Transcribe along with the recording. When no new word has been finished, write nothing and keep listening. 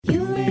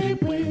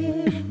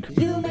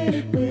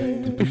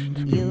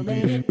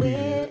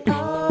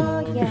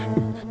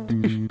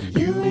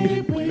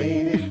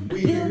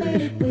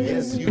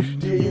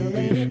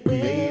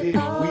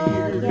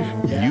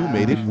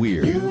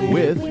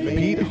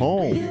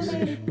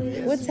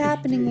What's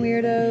happening,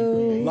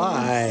 weirdo?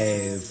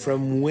 Live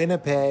from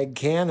Winnipeg,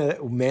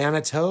 Canada,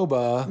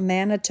 Manitoba.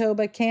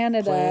 Manitoba,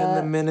 Canada. Playing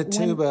the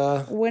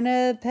Manitoba.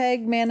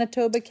 Winnipeg,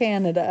 Manitoba,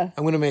 Canada.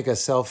 I'm going to make a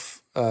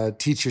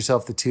teach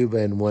yourself the tuba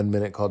in 1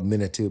 minute called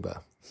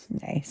Minituba.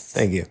 Nice.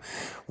 Thank you.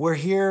 We're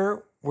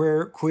here.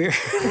 We're queer.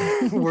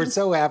 We're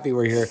so happy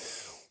we're here.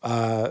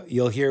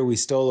 You'll hear we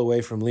stole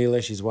away from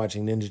Leela. She's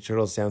watching Ninja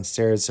Turtles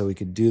downstairs so we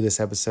could do this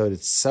episode.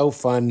 It's so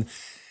fun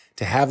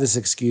to have this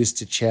excuse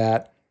to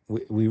chat.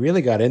 We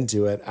really got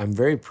into it. I'm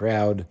very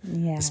proud,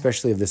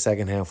 especially of the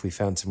second half. We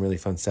found some really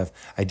fun stuff.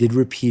 I did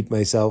repeat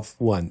myself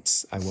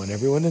once. I want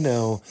everyone to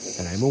know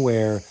that I'm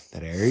aware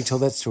that I already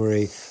told that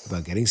story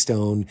about getting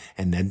stoned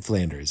and Ned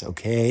Flanders,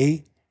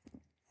 okay?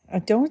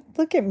 Don't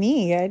look at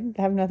me. I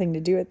have nothing to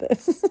do with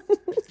this.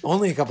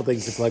 Only a couple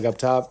things to plug up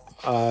top.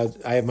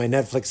 I have my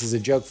Netflix as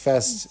a Joke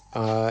Fest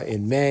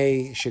in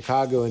May,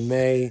 Chicago in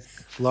May,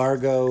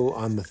 Largo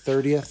on the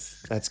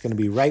 30th. That's going to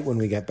be right when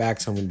we get back,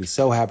 so I'm going to be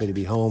so happy to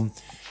be home.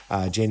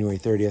 January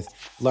 30th,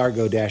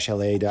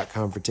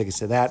 largo-la.com for tickets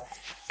to that.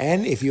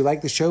 And if you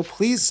like the show,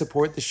 please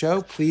support the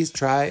show. Please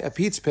try a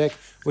Pete's Pick,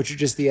 which are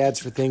just the ads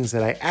for things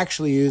that I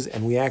actually use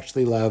and we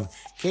actually love.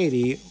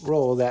 Katie,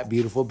 roll that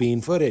beautiful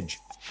bean footage.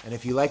 And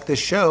if you like this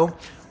show,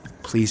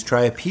 please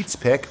try a Pete's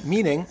Pick,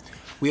 meaning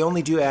we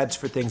only do ads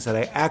for things that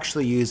I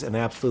actually use and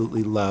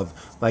absolutely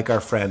love, like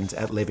our friends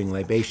at Living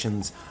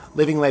Libations.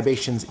 Living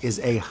Libations is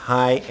a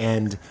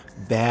high-end,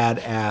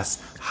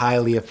 badass,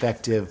 highly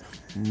effective,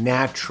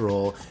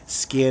 natural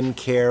skin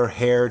care,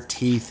 hair,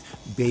 teeth,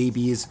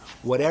 babies,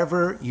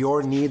 whatever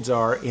your needs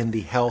are in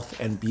the health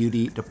and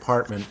beauty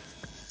department,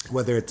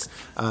 whether it's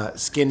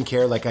skin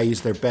care, like I use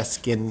their best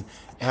skin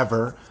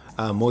ever,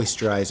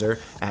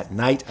 moisturizer at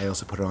night. I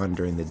also put it on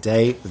during the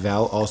day.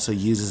 Val also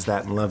uses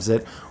that and loves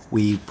it.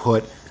 We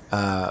put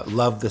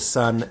Love the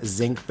Sun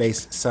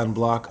zinc-based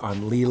sunblock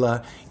on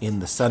Leela in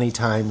the sunny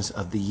times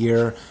of the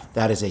year.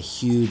 That is a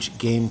huge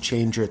game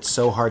changer. It's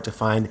so hard to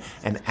find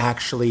an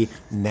actually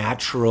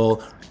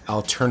natural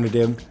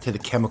alternative to the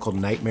chemical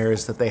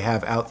nightmares that they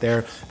have out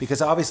there,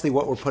 because obviously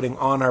what we're putting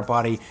on our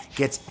body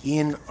gets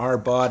in our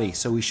body.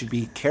 So we should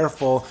be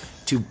careful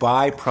to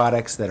buy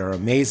products that are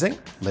amazing,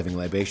 Living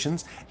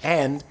Libations,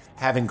 and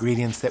have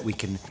ingredients that we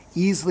can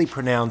easily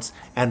pronounce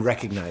and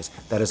recognize.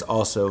 That is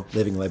also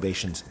Living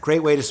Libations.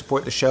 Great way to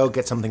support the show.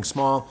 Get something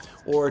small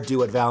or do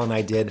what Val and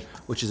I did,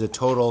 which is a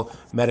total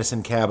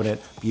medicine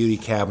cabinet, beauty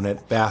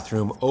cabinet,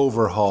 bathroom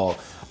overhaul,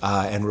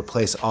 and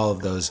replace all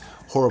of those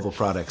horrible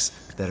products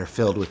that are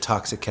filled with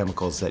toxic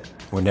chemicals that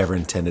were never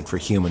intended for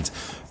humans.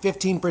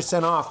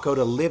 15% off. Go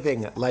to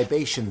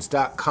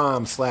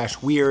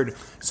livinglibations.com/weird.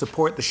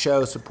 Support the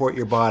show, support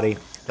your body.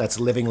 That's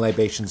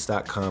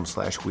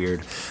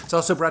livinglibations.com/weird. It's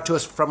also brought to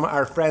us from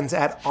our friends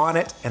at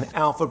Onnit and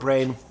Alpha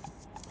Brain.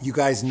 You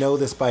guys know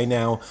this by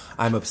now.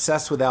 I'm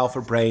obsessed with Alpha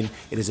Brain.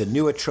 It is a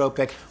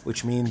nootropic,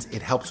 which means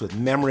it helps with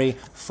memory,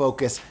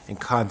 focus, and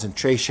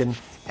concentration.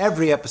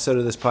 Every episode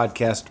of this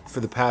podcast for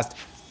the past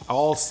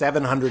all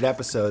 700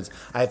 episodes,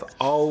 I've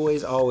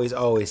always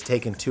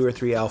taken 2 or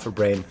 3 Alpha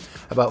Brain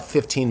about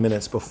 15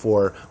 minutes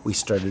before we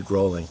started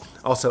rolling.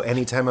 Also,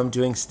 anytime I'm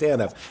doing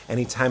stand-up,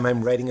 anytime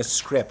I'm writing a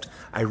script,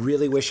 I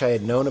really wish I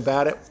had known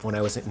about it when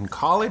I was in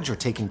college or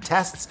taking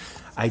tests.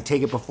 I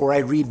take it before I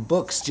read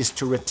books just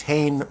to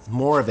retain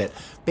more of it.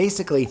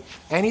 Basically,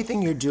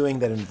 anything you're doing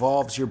that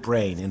involves your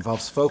brain,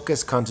 involves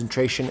focus,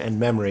 concentration, and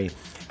memory.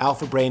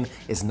 Alpha Brain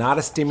is not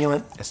a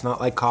stimulant. It's not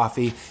like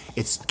coffee.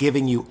 It's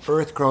giving you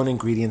earth-grown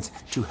ingredients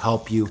to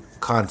help you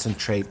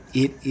concentrate.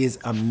 It is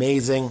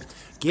amazing.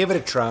 Give it a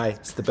try.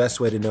 It's the best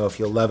way to know if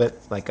you'll love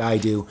it, like I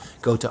do.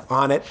 Go to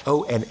Onnit,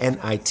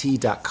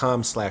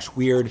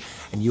 ONNIT.com/weird,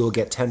 and you will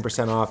get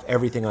 10% off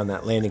everything on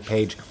that landing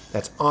page.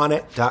 That's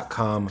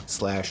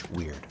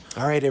Onnit.com/weird.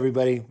 All right,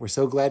 everybody. We're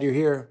so glad you're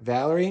here.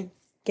 Valerie?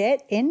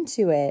 Get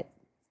into it.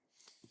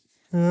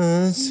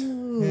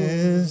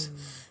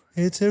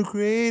 It's a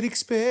great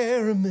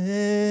experiment.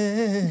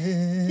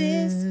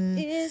 This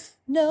is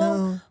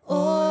no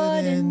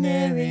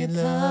ordinary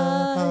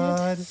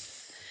pod.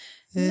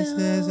 This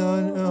is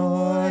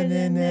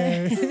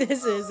unordinary.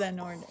 This is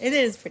unordinary. It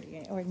is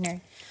pretty ordinary.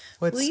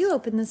 Will you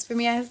open this for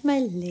me? I have my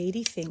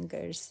lady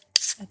fingers.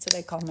 That's what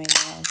I call my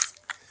nails.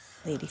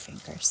 Lady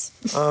fingers.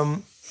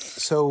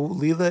 So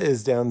Leela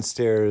is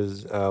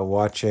downstairs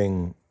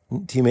watching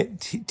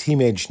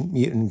Teenage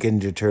Mutant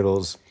Ninja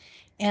Turtles.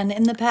 And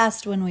in the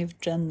past, when we've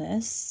done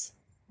this,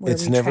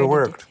 it's never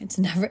worked. It's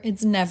never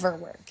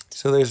worked.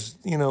 So there's,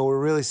 we're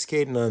really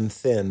skating on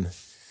thin.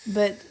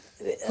 But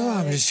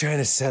I'm just trying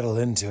to settle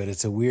into it.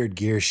 It's a weird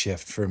gear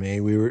shift for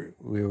me. We were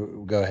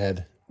go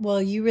ahead.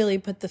 Well, you really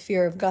put the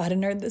fear of God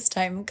in her this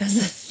time,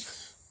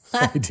 because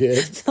I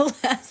did. The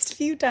last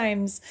few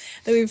times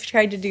that we've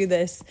tried to do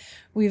this,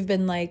 we've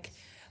been like,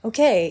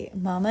 okay,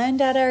 Mama and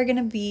Dada are going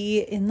to be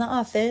in the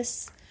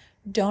office.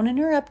 Don't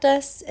interrupt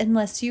us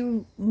unless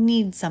you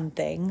need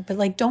something.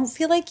 But don't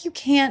feel like you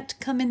can't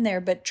come in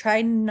there, but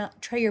try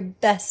your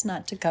best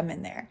not to come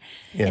in there.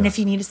 Yeah. And if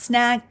you need a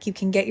snack, you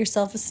can get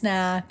yourself a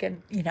snack.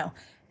 And,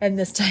 and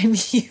this time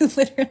you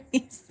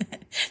literally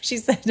said, She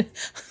said,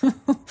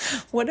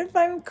 what if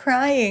I'm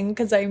crying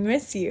because I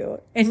miss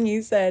you? And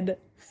you said,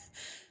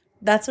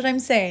 that's what I'm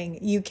saying.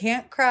 You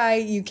can't cry.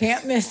 You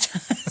can't miss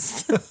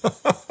us.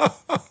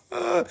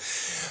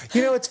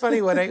 It's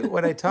funny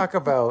when I talk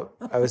about,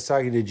 I was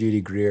talking to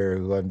Judy Greer,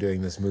 who I'm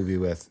doing this movie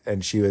with,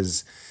 and she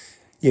was,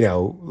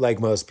 like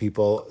most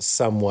people,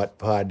 somewhat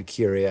pod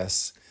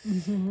curious.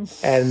 Mm-hmm.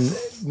 And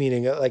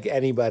meaning like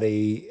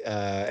anybody,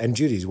 and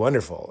Judy's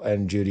wonderful,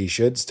 and Judy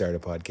should start a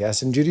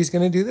podcast, and Judy's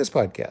going to do this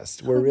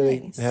podcast. We're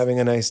really having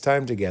a nice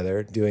time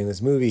together doing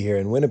this movie here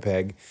in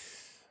Winnipeg.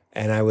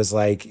 And I was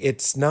like,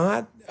 it's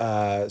not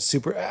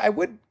super, I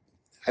would,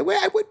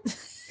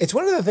 it's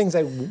one of the things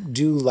I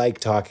do like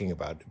talking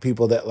about,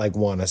 people that like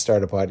want to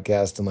start a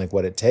podcast and like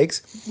what it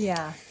takes.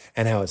 Yeah.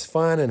 And how it's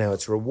fun and how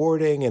it's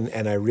rewarding,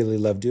 and I really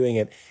love doing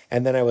it.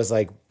 And then I was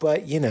like,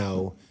 but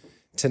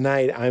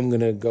tonight I'm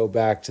gonna go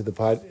back to the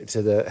podcast.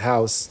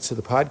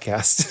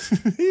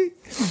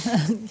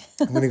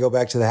 I'm gonna go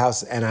back to the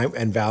house,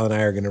 and Val and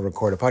I are gonna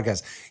record a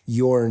podcast.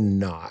 You're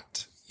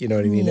not, you know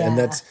what I mean? Yeah.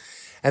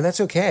 And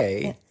that's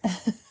okay.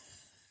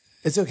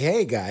 It's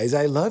okay, guys.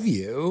 I love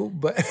you,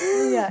 but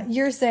yeah,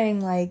 you're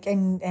saying like,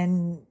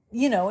 and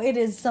it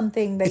is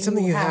something that it's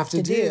something you have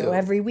to do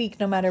every week,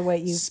 no matter what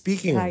you.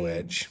 Speaking of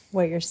which,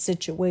 what your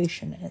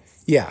situation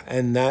is. Yeah,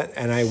 and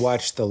I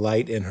watched the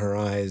light in her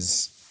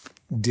eyes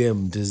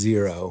dim to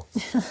zero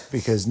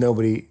because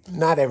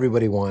not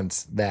everybody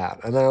wants that.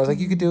 And then I was like,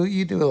 you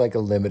do like a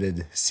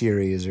limited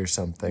series or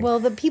something. Well,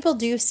 the people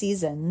do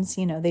seasons,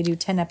 they do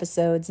 10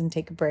 episodes and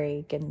take a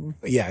break. And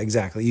yeah,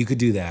 exactly. You could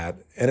do that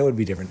and it would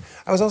be different.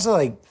 I was also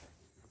like,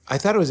 I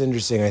thought it was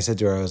interesting. I said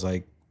to her, I was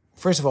like,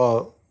 first of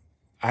all,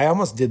 I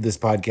almost did this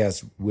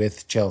podcast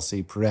with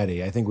Chelsea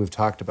Peretti. I think we've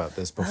talked about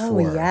this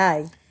before. Oh,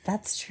 yeah.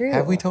 That's true.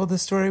 Have we told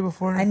this story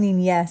before? I mean,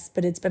 yes,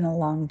 but it's been a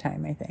long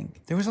time, I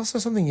think. There was also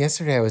something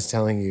yesterday I was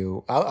telling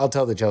you. I'll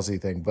tell the Chelsea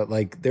thing, but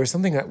like there was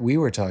something that we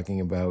were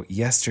talking about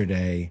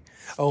yesterday.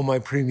 Oh, my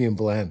premium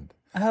blend.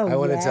 Oh, I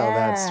want to tell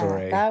that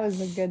story. That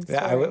was a good story.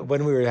 Yeah,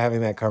 when we were having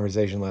that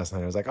conversation last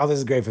night, I was like, oh, this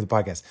is great for the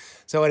podcast.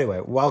 So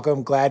anyway,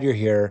 welcome. Glad you're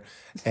here.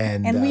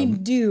 And we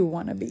do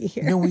want to be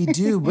here. No, we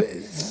do, but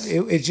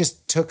it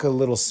just took a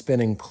little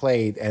spinning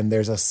plate, and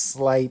there's a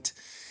slight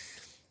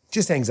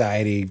just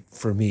anxiety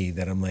for me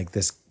that I'm like,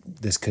 this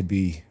could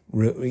be,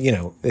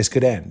 this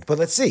could end. But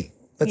let's see.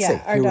 Let's see.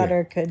 Our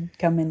daughter could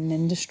come in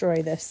and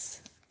destroy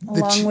this,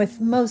 along with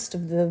most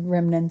of the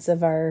remnants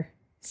of our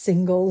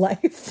single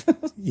life.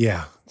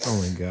 Yeah.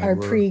 Oh my God. Our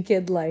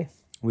pre-kid life.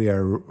 We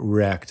are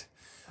wrecked.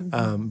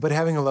 Mm-hmm. But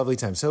having a lovely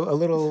time. So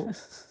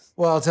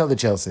I'll tell the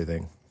Chelsea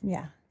thing.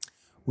 Yeah.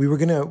 We were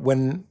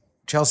when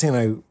Chelsea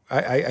and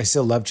I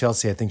still love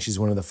Chelsea. I think she's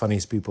one of the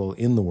funniest people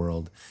in the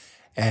world.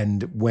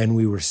 And when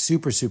we were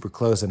super, super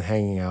close and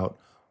hanging out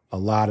a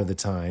lot of the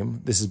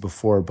time, this is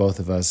before both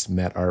of us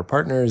met our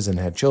partners and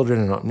had children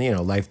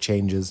and, life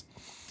changes.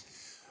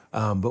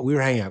 But we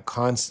were hanging out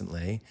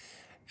constantly.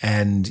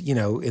 And,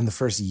 in the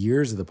first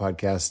years of the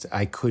podcast,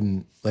 I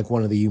couldn't, like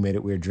one of the You Made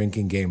It Weird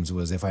drinking games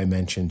was if I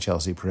mentioned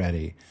Chelsea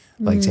Peretti,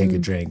 like take a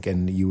drink,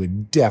 and you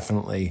would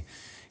definitely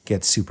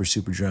get super,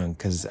 super drunk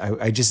because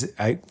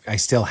I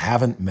still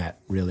haven't met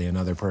really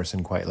another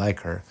person quite like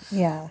her.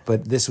 Yeah.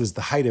 But this was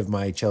the height of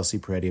my Chelsea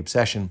Peretti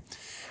obsession.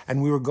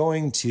 And we were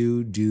going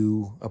to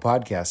do a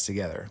podcast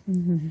together.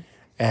 Mm-hmm.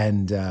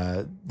 And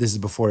this is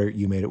before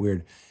You Made It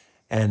Weird.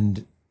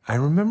 And I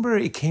remember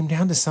it came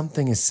down to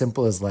something as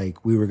simple as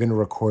like we were going to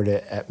record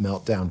it at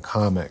Meltdown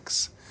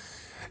Comics.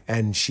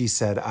 And she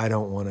said, I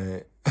don't want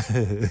to.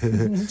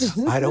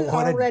 I don't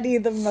want to. Already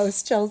the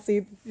most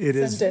Chelsea. It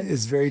is.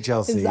 It's very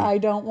Chelsea. I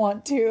don't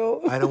want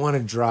to. I don't want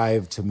to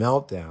drive to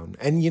Meltdown.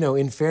 And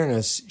in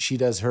fairness, she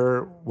does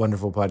her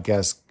wonderful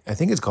podcast. I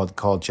think it's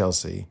called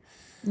Chelsea.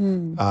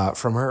 From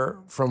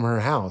her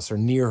house or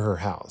near her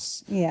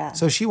house. Yeah.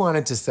 So she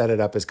wanted to set it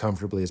up as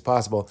comfortably as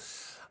possible.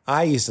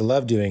 I used to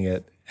love doing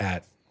it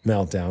at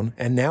Meltdown,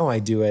 and now I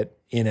do it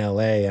in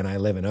LA, and I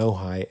live in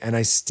Ojai, and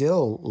I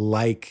still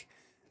like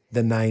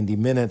the 90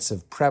 minutes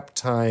of prep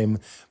time,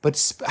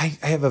 but I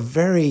have a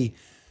very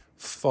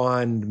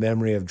fond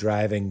memory of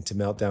driving to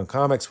Meltdown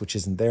Comics, which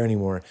isn't there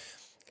anymore,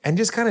 and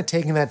just kind of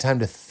taking that time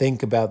to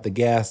think about the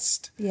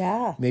guest.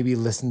 Yeah. Maybe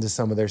listen to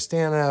some of their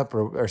stand-up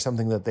or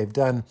something that they've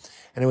done.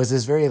 And it was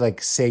this very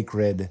like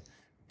sacred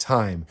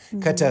time.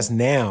 Mm-hmm. Cut to us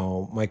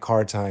now, my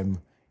car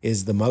time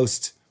is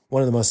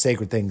one of the most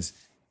sacred things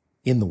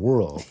in the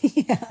world.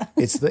 Yeah.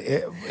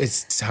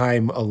 It's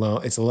time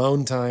alone. It's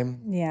alone time.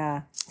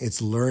 Yeah.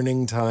 It's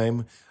learning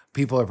time.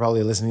 People are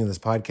probably listening to this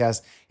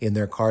podcast in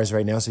their cars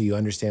right now, so you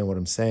understand what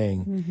I'm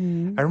saying.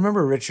 Mm-hmm. I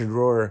remember Richard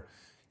Rohr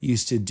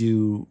used to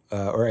do,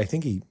 I don't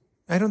think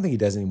he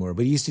does anymore,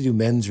 but he used to do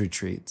men's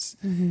retreats.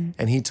 Mm-hmm.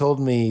 And he told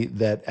me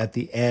that at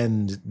the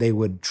end, they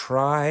would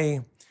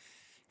try,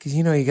 because,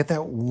 you get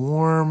that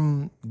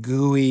warm,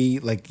 gooey,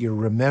 like you're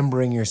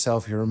remembering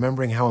yourself, you're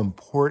remembering how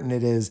important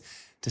it is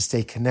to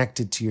stay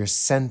connected to your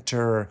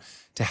center,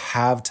 to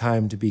have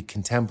time to be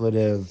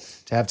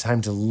contemplative, to have time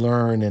to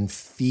learn and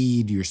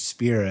feed your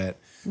spirit,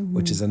 mm-hmm.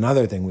 which is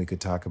another thing we could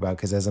talk about,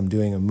 because as I'm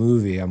doing a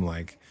movie, I'm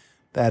like,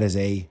 that is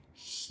a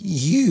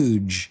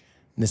huge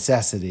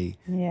necessity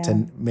Yeah.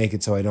 to make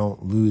it so I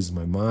don't lose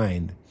my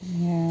mind.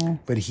 Yeah.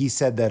 But he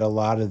said that a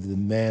lot of the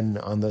men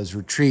on those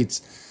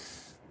retreats,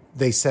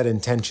 they set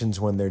intentions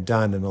when they're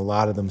done, and a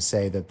lot of them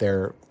say that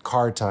their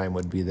car time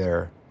would be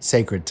their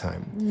sacred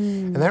time.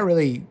 And that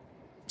really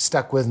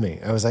stuck with me.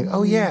 I was like,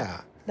 oh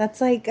yeah,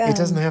 That's like it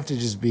doesn't have to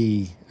just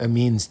be a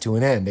means to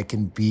an end. It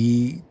can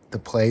be the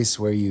place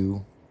where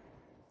you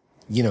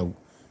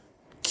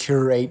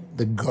curate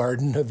the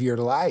garden of your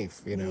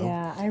life,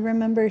 Yeah, I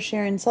remember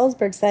Sharon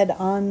Salzberg said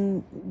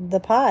on the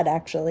pod,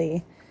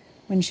 actually,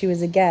 when she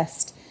was a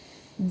guest,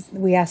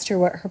 we asked her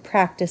what her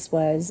practice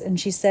was, and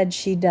she said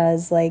she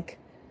does like,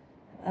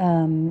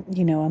 a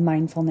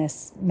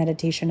mindfulness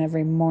meditation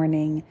every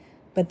morning,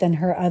 but then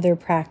her other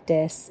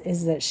practice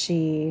is that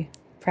she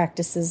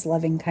practices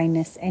loving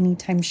kindness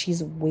anytime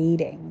she's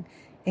waiting,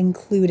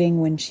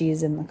 including when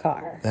she's in the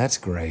car, That's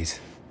great.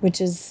 which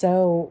is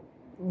so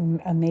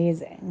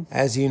amazing.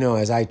 As you know,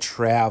 as I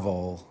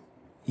travel,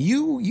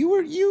 you make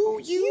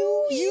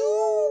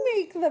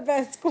the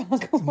best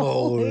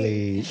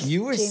guacamole.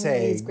 You were Jamie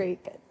saying is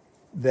great, but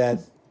that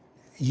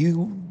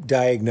you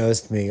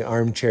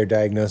armchair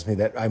diagnosed me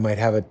that I might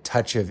have a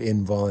touch of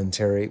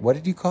involuntary, what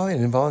did you call it?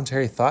 An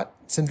involuntary thought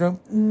syndrome?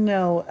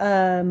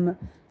 no,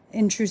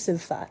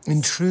 intrusive thoughts.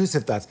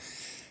 Intrusive thoughts.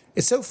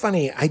 It's so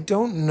funny. I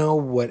don't know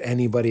what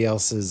anybody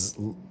else's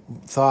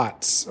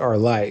thoughts are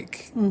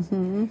like.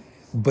 Mm-hmm.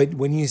 But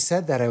when you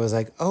said that, I was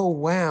like, oh,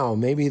 wow,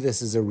 maybe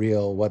this is a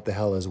real what the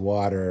hell is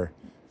water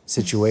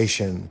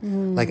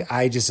situation. Like,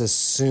 I just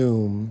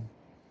assume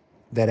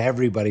that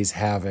everybody's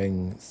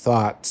having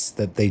thoughts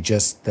that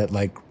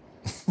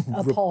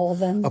Appall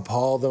them.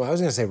 appall them. I was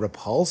going to say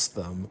repulse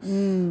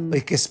them.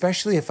 Like,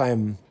 especially if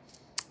I'm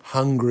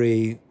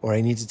hungry or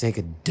I need to take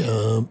a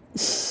dump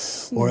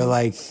or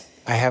like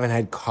I haven't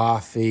had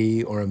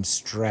coffee or I'm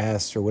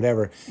stressed or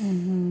whatever.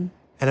 And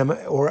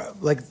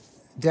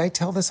did I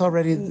tell this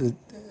already?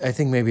 I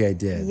think maybe I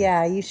did.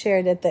 Yeah, you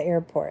shared at the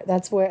airport.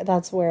 That's where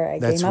I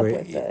came up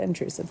with the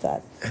intrusive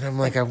thought. And I'm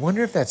like, I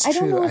wonder if that's true. I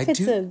don't know if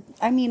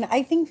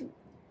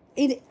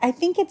I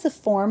think it's a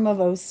form of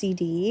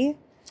OCD.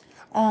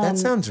 That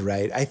sounds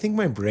right. I think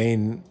my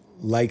brain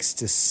likes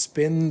to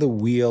spin the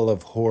wheel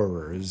of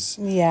horrors.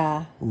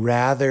 Yeah.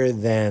 Rather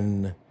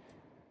than,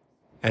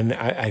 and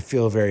I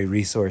feel very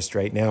resourced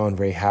right now and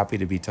very happy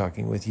to be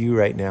talking with you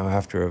right now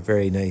after a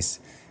very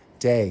nice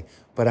day.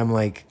 But I'm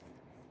like,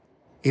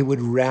 it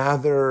would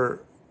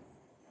rather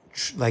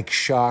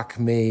shock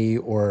me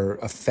or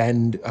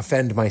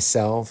offend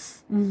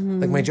myself.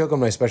 Mm-hmm. Like my joke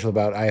on my special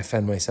about I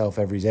offend myself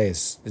every day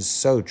is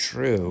so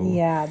true.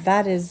 Yeah,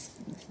 that is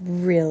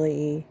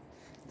really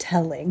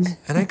telling.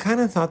 And I kind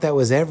of thought that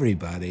was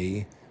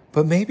everybody,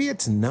 but maybe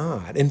it's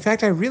not. In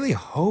fact, I really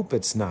hope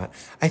it's not.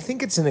 I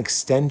think it's an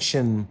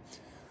extension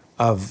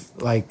of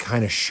like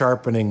kind of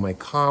sharpening my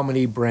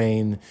comedy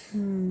brain.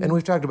 And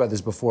we've talked about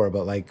this before,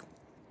 about like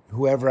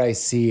whoever I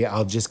see,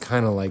 I'll just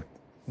kind of like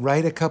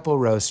write a couple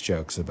roast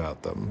jokes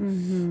about them.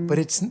 Mm-hmm.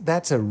 But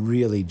that's a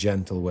really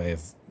gentle way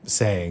of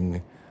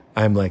saying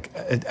I'm like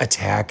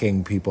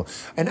attacking people.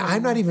 And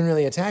I'm not even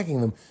really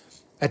attacking them.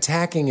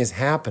 Attacking is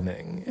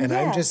happening. And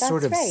I'm just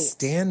sort of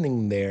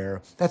standing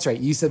there. That's right.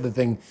 You said the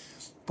thing,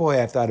 boy,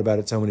 I've thought about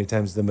it so many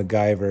times, the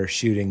MacGyver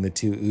shooting the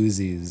two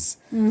Uzis.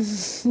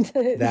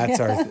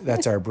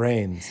 That's our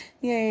brains.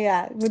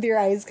 Yeah. With your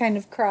eyes kind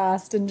of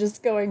crossed and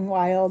just going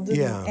wild.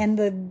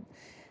 And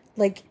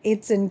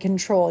it's in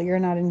control. You're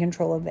not in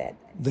control of it.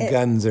 The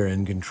guns are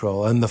in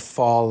control, and the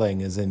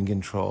falling is in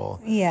control.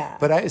 Yeah.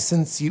 But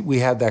since we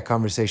had that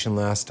conversation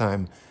last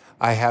time,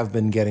 I have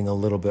been getting a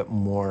little bit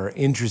more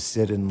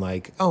interested in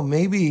like, oh,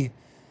 maybe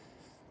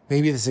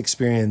this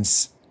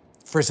experience,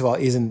 first of all,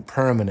 isn't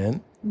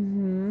permanent,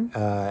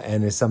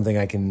 and is something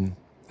I don't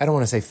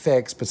want to say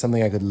fix, but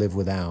something I could live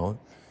without.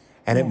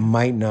 And it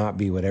might not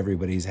be what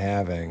everybody's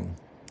having.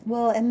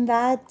 Well, and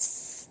I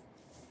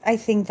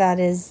think that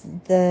is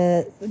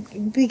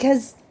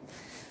because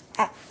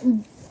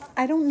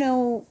I don't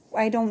know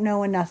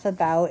enough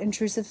about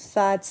intrusive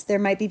thoughts. There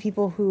might be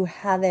people who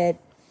have it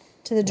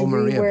to the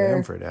degree Maria where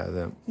Bamford has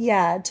it.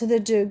 Yeah, to the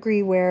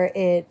degree where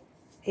it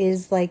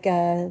is like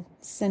a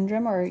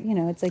syndrome, or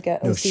it's like a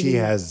OCD.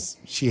 No,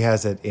 she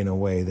has it in a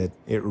way that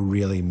it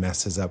really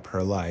messes up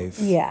her life.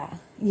 Yeah,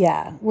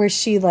 where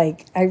she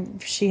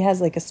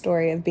has like a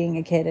story of being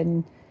a kid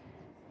and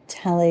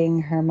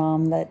telling her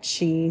mom that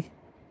she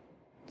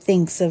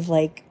thinks of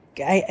like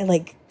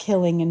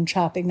killing and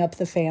chopping up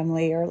the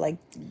family, or like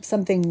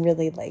something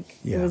really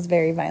it was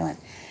very violent.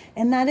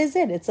 And that is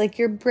it. It's like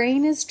your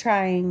brain is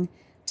trying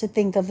to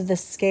think of the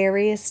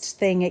scariest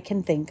thing it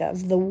can think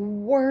of, the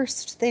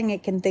worst thing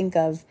it can think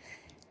of,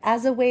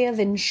 as a way of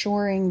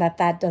ensuring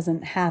that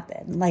doesn't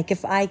happen. Like,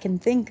 if I can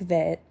think of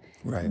it,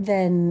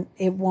 then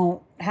it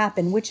won't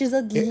happen, which is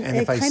a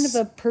kind of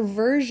a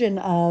perversion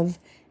of,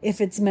 if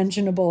it's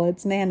mentionable,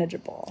 it's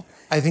manageable.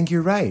 I think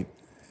you're right.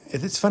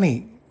 It's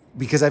funny,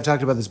 because I've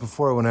talked about this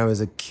before. When I was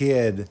a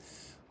kid,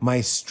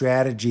 my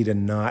strategy to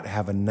not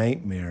have a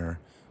nightmare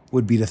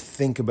would be to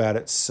think about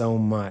it so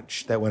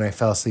much that when I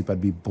fell asleep,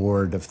 I'd be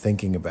bored of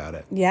thinking about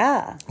it.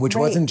 Yeah. Which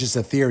wasn't just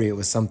a theory, it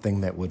was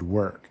something that would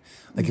work.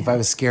 Like if I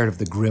was scared of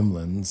the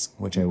gremlins,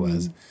 which I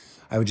was,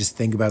 I would just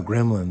think about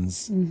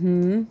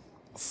gremlins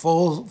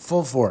full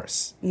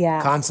force.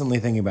 Yeah. Constantly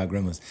thinking about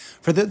gremlins.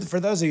 For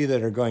those of you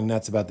that are going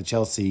nuts about the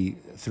Chelsea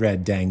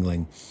thread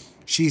dangling,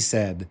 she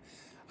said,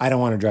 I don't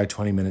want to drive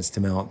 20 minutes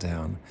to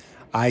Meltdown.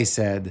 I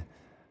said,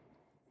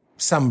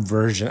 some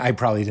version, I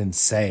probably didn't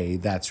say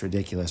that's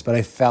ridiculous, but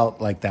I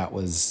felt like that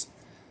was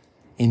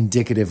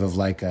indicative of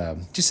like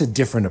just a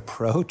different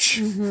approach.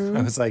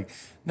 I was like,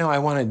 no, I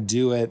want to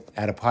do it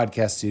at a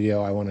podcast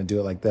studio. I want to do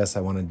it like this. I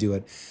want to do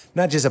it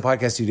not just a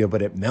podcast studio,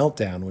 but at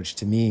Meltdown, which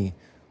to me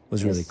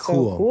was really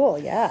cool. So cool,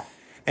 yeah.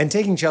 And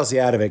taking Chelsea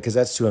out of it, because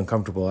that's too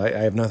uncomfortable. I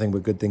have nothing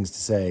but good things to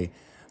say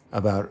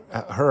about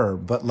her.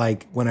 But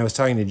like when I was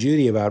talking to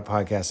Judy about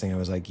podcasting, I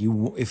was like,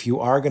 if you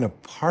are going to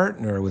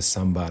partner with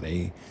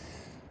somebody,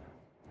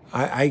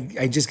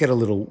 I just get a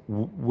little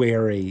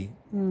wary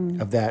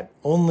of that,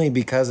 only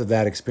because of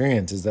that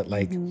experience. Is that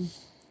like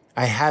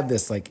I had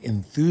this like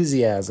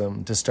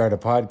enthusiasm to start a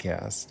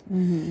podcast,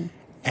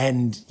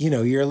 and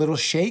you're a little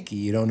shaky.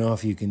 You don't know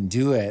if you can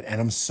do it, and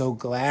I'm so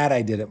glad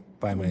I did it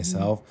by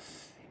myself,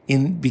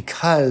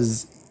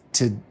 because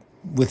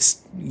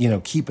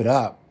keep it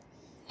up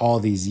all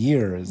these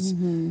years.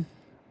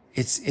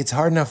 It's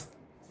hard enough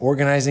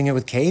organizing it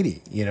with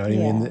Katie. You know what I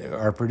mean,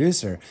 our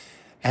producer.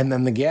 And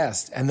then the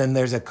guest, and then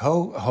there's a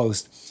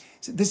co-host.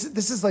 So this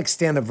is like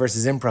stand-up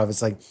versus improv.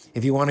 It's like,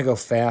 if you want to go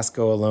fast,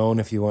 go alone.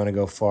 If you want to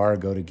go far,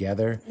 go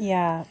together.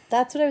 Yeah,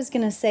 that's what I was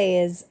going to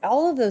say is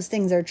all of those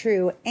things are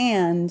true.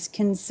 And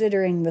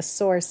considering the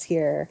source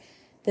here,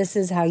 this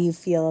is how you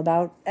feel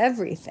about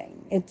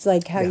everything. It's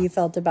like how you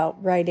felt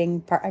about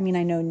writing. I mean,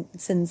 I know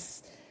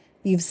since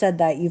you've said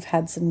that, you've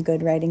had some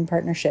good writing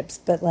partnerships,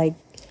 but like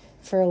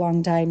for a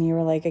long time you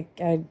were like,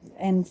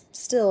 and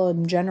still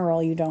in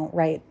general, you don't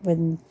write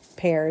with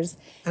pairs.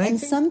 And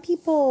some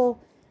people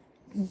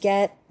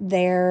get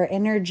their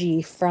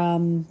energy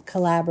from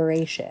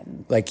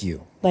collaboration. Like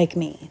you. Like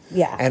me.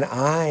 Yeah. And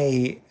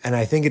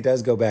I think it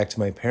does go back to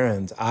my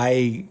parents.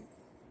 I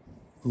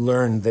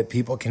learned that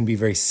people can be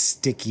very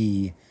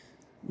sticky,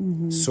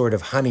 sort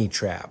of honey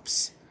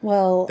traps.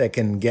 Well, that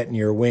can get in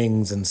your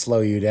wings and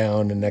slow you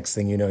down, and next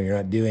thing you know, you're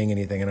not doing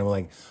anything. And I'm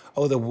like,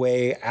 oh, the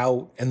way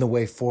out and the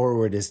way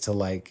forward is to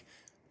like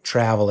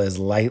travel as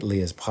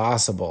lightly as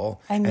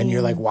possible. And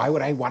you're like, why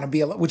would I want to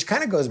be alone? Which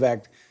kind of goes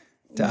back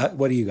to,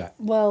 what do you got?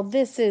 Well,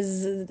 this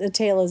is a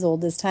tale as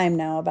old as time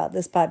now about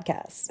this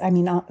podcast. I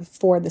mean,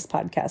 for this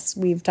podcast,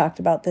 we've talked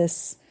about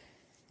this.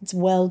 It's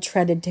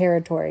well-treaded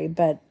territory,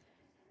 but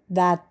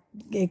that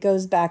it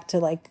goes back to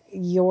like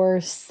your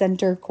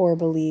center core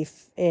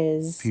belief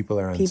is people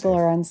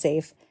are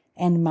unsafe,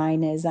 and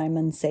mine is I'm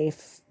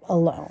unsafe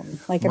alone.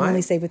 Like I'm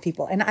only safe with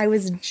people. And I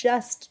was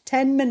just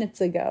 10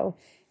 minutes ago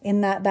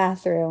in that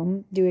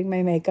bathroom doing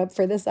my makeup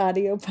for this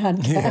audio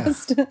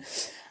podcast,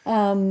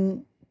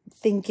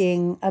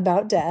 thinking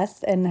about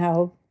death and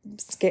how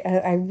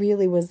I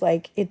really was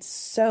like, it's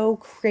so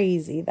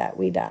crazy that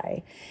we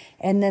die.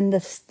 And then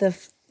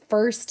the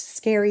first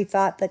scary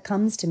thought that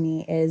comes to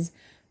me is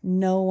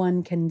no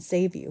one can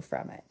save you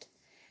from it.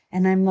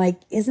 And I'm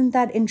like, isn't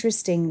that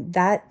interesting?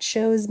 That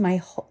shows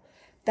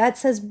that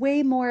says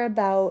way more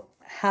about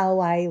how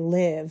I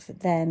live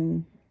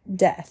than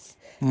death.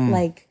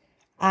 Like,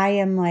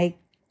 I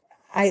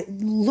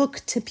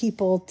look to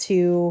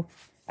people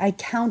I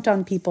count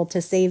on people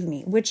to save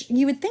me, which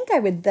you would think I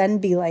would then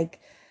be like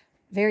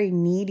very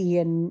needy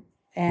and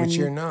which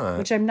you're not.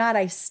 Which I'm not.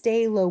 I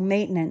stay low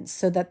maintenance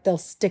so that they'll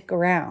stick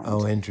around.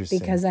 Oh, interesting.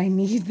 Because I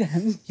need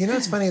them.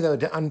 It's funny though,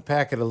 to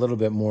unpack it a little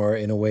bit more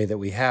in a way that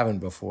we haven't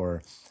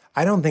before.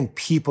 I don't think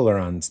people are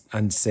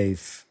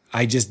unsafe.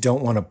 I just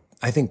don't want to.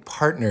 I think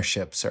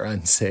partnerships are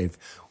unsafe,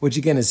 which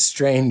again is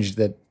strange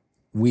that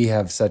we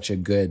have such a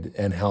good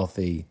and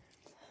healthy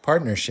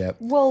partnership.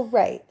 Well,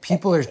 right.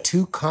 People are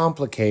too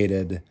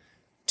complicated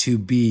to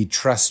be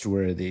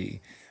trustworthy.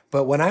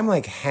 But when I'm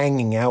like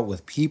hanging out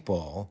with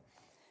people,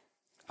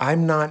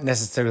 I'm not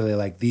necessarily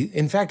like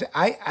in fact,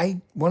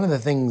 I one of the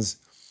things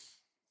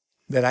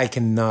that I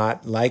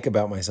cannot like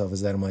about myself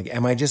is that I'm like,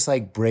 am I just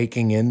like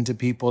breaking into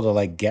people to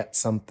like get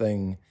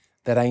something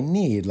that I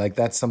need? Like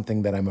that's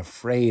something that I'm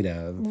afraid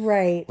of.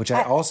 Right. Which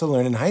I also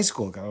learned in high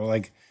school.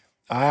 Like,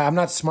 I'm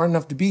not smart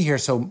enough to be here,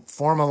 so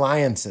form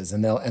alliances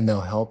and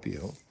they'll help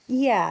you.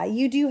 Yeah,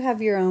 you do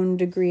have your own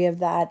degree of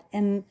that.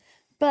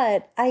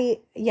 But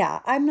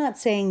I'm not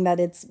saying that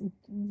it's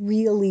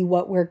really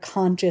what we're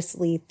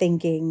consciously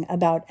thinking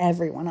about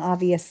everyone.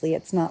 Obviously,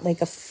 it's not like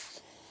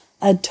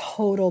a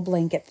total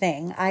blanket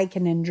thing. I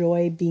can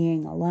enjoy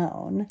being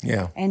alone.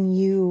 Yeah. And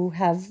you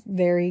have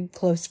very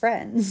close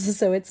friends.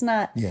 So it's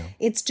not,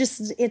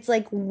 it's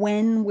like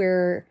when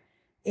we're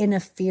in a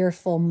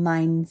fearful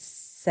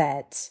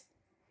mindset,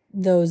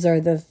 those are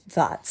the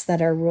thoughts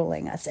that are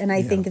ruling us. And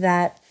I think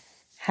that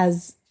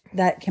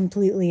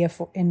completely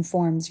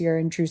informs your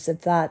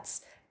intrusive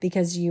thoughts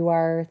because you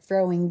are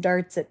throwing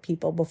darts at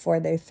people before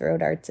they throw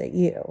darts at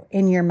you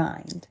in your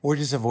mind. Or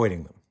just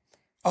avoiding them.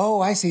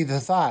 Oh, I see the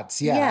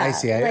thoughts. Yeah, I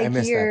see. I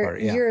missed that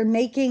part. Yeah. You're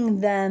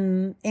making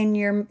them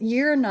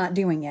you're not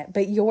doing it,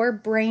 but your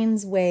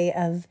brain's way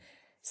of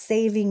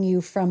saving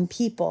you from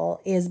people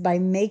is by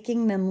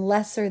making them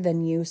lesser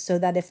than you so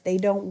that if they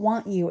don't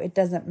want you, it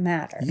doesn't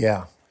matter.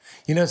 Yeah.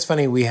 You know, it's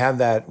funny. We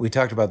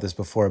talked about this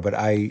before, but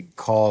I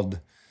called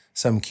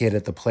some kid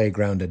at the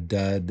playground a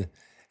dud.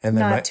 And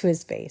then not to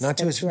his face. Not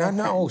to his face.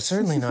 No,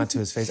 certainly not to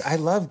his face. I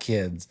love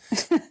kids.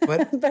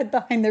 But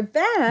behind their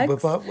backs.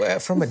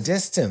 But from a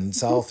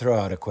distance, I'll throw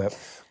out a quip.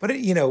 But,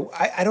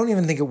 I don't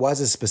even think it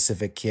was a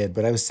specific kid,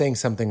 but I was saying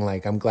something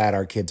like, I'm glad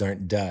our kids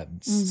aren't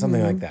duds,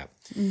 something like that.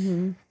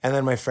 Mm-hmm. And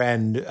then my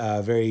friend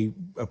very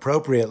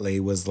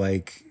appropriately was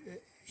like,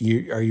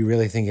 are you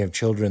really thinking of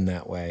children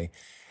that way?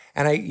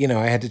 And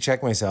I had to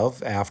check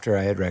myself after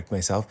I had wrecked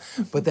myself.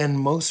 But then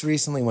most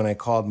recently when I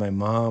called my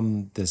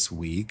mom this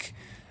week,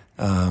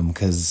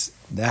 because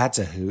that's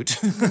a hoot.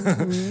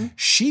 Mm-hmm.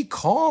 She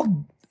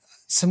called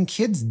some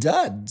kids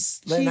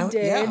duds. She did?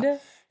 Yeah.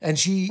 And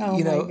she,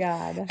 my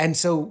God. And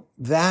so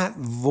that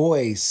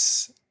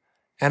voice,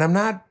 and I'm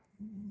not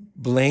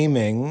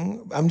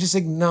blaming, I'm just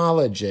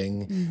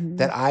acknowledging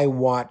that I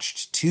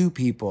watched two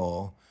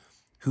people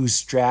whose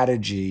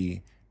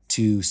strategy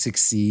to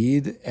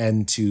succeed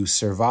and to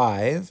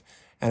survive,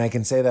 and I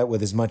can say that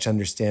with as much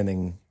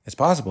understanding as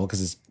possible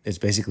because it's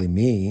basically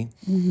me,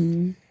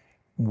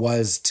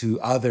 was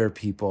to other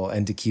people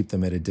and to keep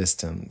them at a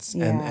distance.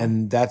 Yeah.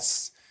 And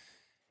that's,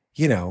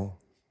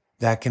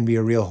 that can be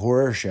a real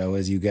horror show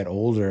as you get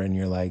older and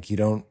you're like, you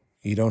don't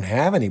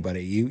have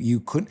anybody. You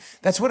couldn't.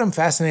 That's what I'm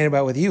fascinated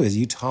about with you is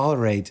you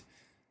tolerate,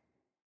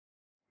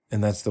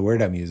 and that's the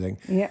word I'm using.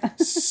 Yeah.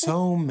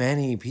 So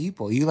many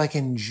people. You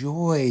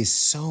enjoy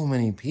so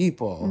many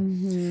people.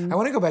 Mm-hmm. I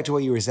want to go back to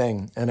what you were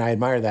saying, and I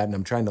admire that, and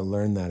I'm trying to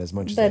learn that as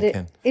much as I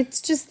can.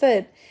 It's just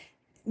that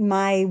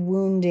my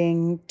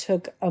wounding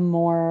took a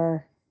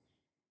more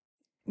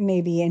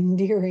maybe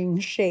endearing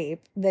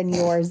shape than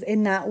yours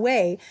in that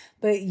way.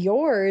 But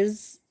your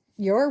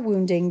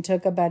wounding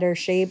took a better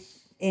shape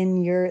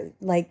in your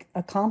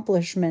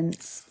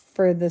accomplishments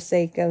for the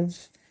sake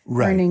of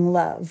earning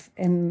love.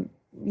 And,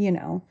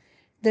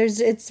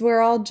 we're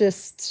all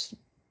just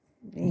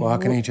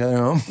walking each other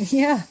home.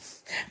 Yeah.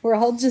 We're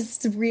all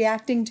just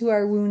reacting to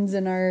our wounds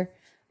in our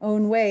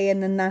own way,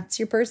 and then that's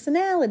your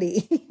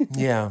personality.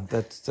 Yeah,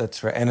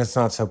 that's right. And it's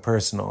not so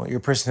personal. Your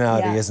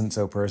personality isn't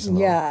so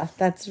personal. Yeah,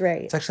 that's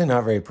right. It's actually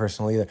not very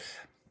personal either.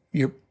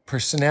 Your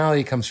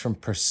personality comes from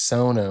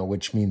persona,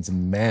 which means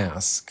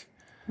mask.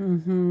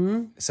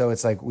 Mm-hmm. So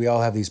it's we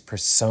all have these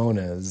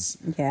personas.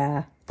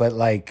 Yeah. But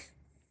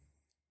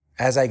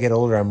as I get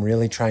older, I'm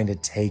really trying to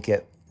take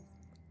it.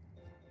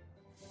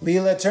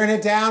 Leela, turn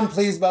it down,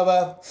 please,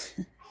 Bubba.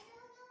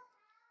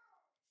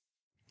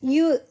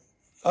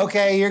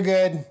 Okay, you're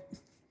good.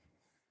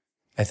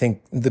 I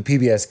think the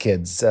PBS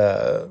Kids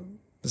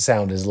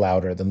sound is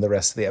louder than the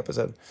rest of the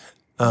episode.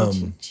 Did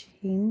you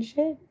change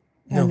it?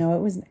 No. Oh, no,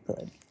 it was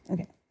Nickelodeon.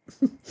 Okay.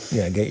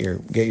 Yeah,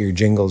 get your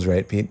jingles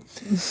right, Pete.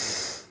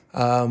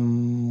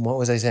 What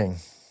was I saying?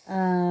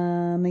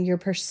 Your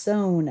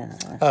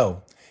persona.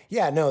 Oh,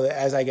 yeah, no,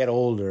 as I get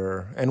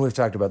older, and we've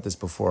talked about this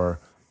before,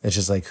 it's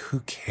just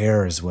who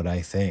cares what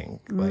I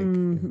think?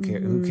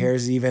 Who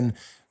cares even,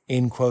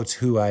 in quotes,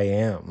 who I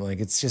am?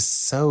 It's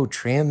just so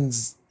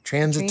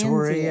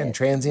transitory and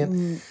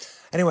transient.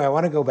 Anyway, I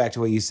want to go back to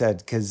what you said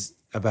because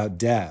about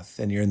death,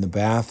 and you're in the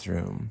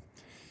bathroom.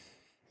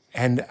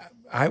 And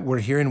we're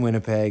here in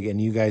Winnipeg,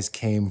 and you guys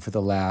came for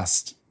the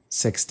last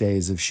 6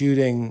 days of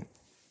shooting.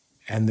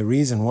 And the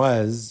reason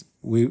was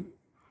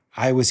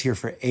I was here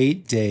for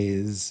 8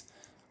 days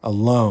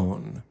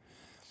alone.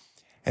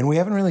 And we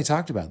haven't really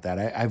talked about that.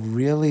 I've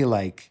really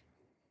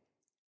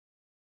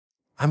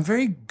I'm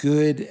very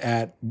good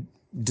at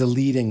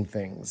deleting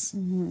things.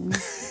 Mm-hmm.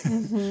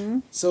 Mm-hmm.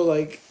 So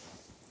I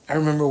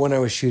remember when I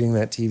was shooting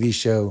that TV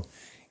show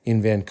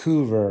in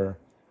Vancouver,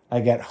 I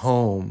get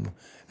home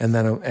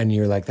and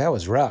you're like, that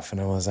was rough. And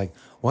I was like,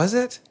 was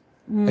it?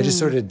 I just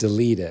sort of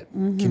delete it,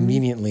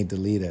 conveniently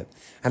delete it.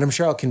 And I'm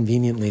sure I'll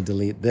conveniently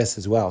delete this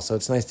as well. So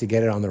it's nice to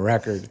get it on the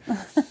record.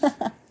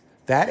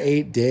 That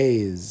 8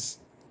 days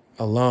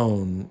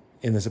alone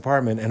in this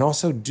apartment and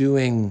also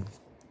doing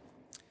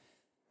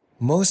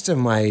most of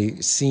my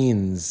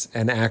scenes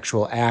and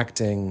actual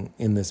acting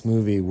in this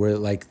movie were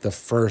the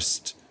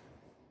first,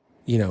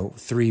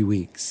 3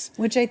 weeks.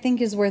 Which I think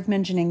is worth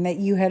mentioning that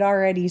you had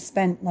already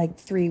spent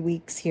 3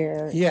 weeks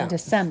here in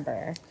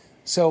December.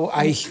 So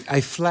I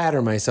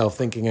flatter myself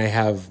thinking I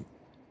have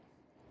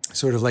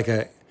sort of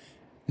a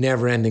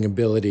never-ending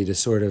ability to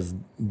sort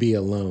of be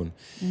alone.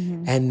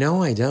 Mm-hmm. And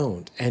no, I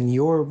don't. And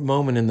your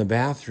moment in the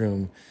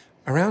bathroom,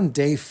 around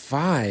day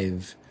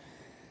 5,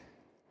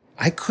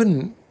 I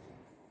couldn't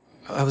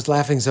I was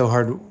laughing so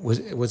hard. Was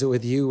it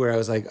with you where I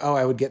was like, oh,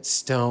 I would get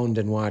stoned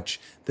and watch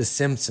The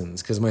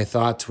Simpsons because my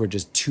thoughts were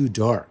just too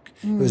dark.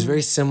 It was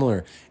very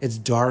similar. It's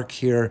dark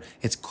here.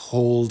 It's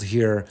cold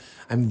here.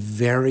 I'm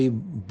very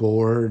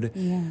bored.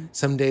 Yeah.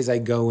 Some days I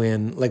go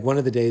in, like one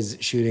of the days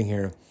shooting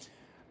here,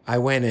 I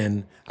went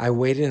in, I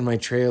waited in my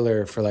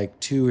trailer for like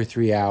 2 or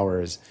 3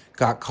 hours,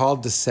 got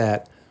called to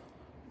set.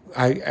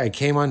 I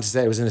came on to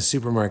set. It was in a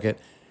supermarket.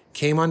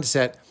 Came on to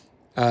set.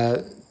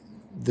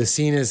 The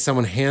scene is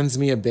someone hands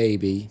me a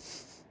baby.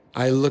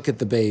 I look at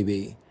the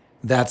baby.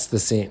 That's the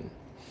scene.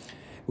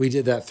 We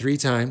did that 3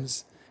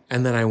 times,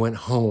 and then I went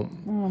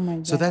home. Oh my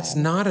God. So that's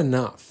not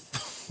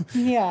enough.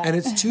 Yeah. And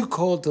it's too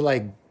cold to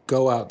like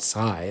go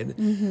outside.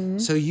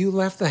 So you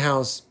left the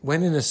house,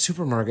 went in a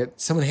supermarket,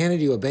 someone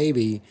handed you a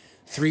baby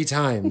 3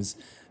 times,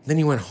 then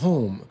you went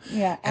home.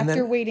 Yeah. And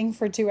After then, waiting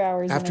for 2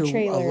 hours after in a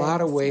trailer. a lot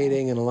of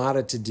waiting and a lot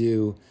of to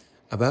do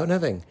about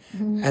nothing.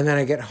 And then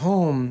I get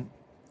home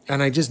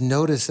and I just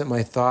notice that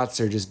my thoughts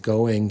are just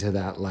going to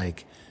that,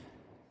 like,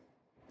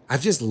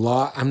 I've just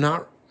lost,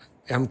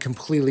 I'm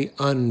completely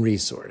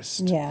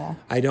unresourced. Yeah.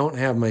 I don't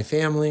have my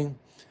family.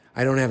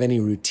 I don't have any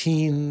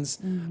routines.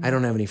 I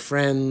don't have any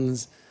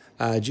friends.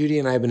 Judy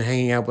and I have been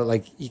hanging out, but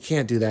like, you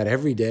can't do that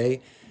every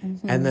day.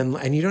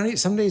 And you don't,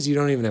 some days you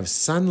don't even have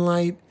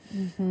sunlight.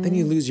 Then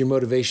you lose your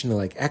motivation to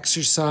like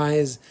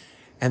exercise.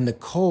 And the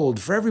cold,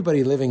 for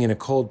everybody living in a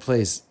cold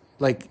place,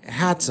 like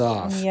hats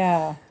off.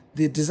 Yeah.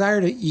 The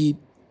desire to eat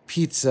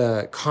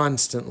pizza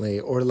constantly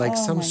or like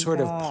some my sort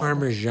of God.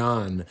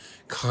 Parmesan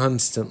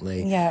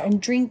constantly. Yeah.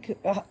 And drink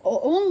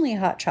only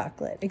hot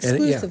chocolate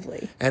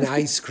exclusively. And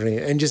ice cream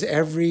and just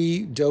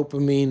every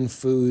dopamine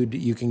food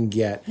you can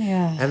get.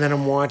 Yeah. And then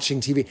I'm watching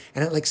TV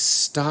and it like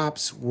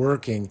stops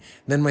working.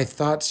 And then my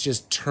thoughts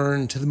just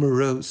turn to the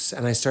morose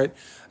and I start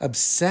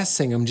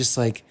obsessing. I'm just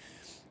like,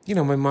 you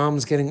know, my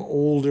mom's getting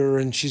older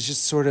and she's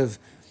just sort of,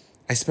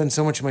 I spend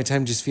so much of my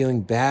time just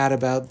feeling bad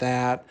about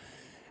that.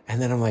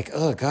 And then I'm like,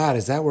 oh God,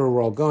 is that where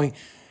we're all going?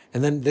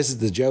 And then this is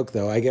the joke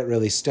though. I get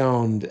really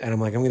stoned and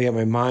I'm like, I'm going to get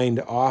my mind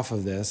off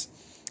of this.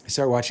 I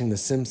start watching The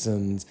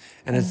Simpsons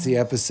and it's the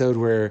episode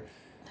where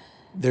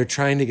they're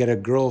trying to get a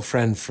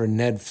girlfriend for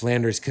Ned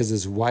Flanders because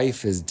his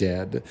wife is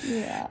dead.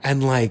 Yeah.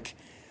 And like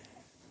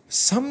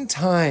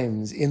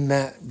sometimes in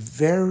that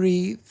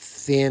very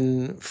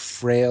thin,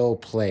 frail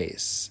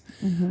place,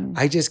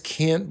 I just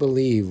can't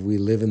believe we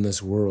live in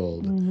this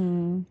world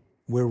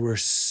where we're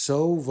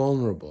so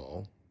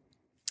vulnerable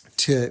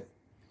to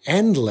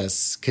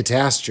endless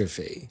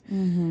catastrophe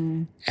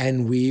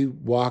and we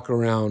walk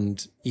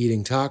around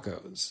eating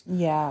tacos.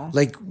 Yeah.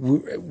 Like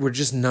we're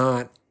just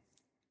not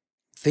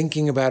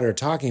thinking about it or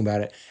talking about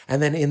it.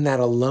 And then in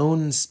that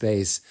alone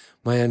space,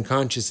 my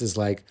unconscious is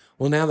like,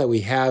 well, now that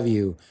we have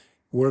you,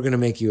 we're going to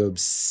make you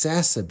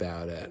obsess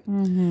about it.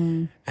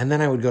 And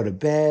then I would go to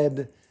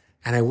bed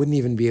and I wouldn't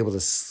even be able to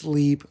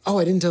sleep. Oh,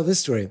 I didn't tell this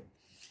story.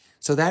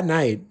 So that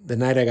night, the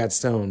night I got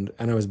stoned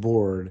and I was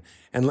bored,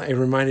 and it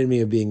reminded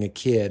me of being a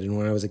kid. And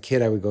when I was a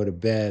kid, I would go to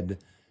bed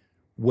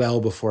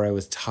well before I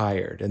was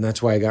tired. And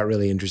that's why I got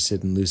really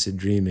interested in lucid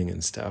dreaming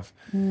and stuff.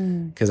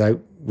 Because I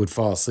would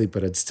fall asleep,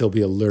 but I'd still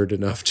be alert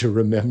enough to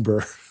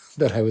remember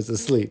that I was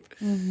asleep.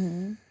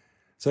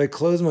 So I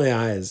closed my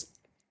eyes.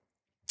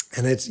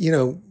 And it's, you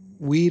know,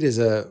 weed is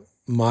a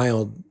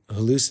mild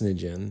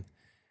hallucinogen.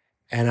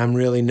 And I'm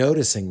really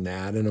noticing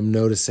that. And I'm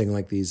noticing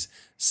like these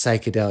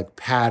psychedelic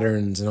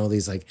patterns and all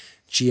these like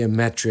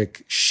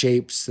geometric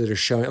shapes that are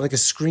showing like a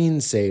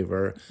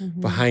screensaver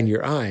behind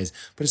your eyes.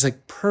 But it's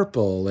like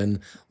purple and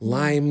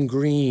lime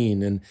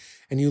green. And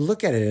you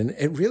look at it and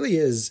it really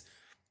is,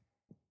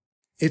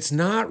 it's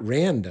not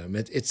random.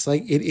 It's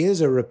like, it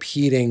is a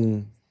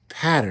repeating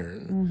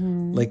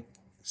pattern, like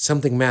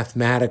something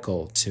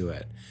mathematical to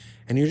it.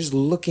 And you're just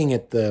looking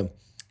at the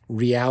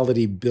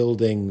reality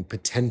building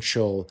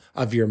potential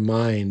of your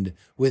mind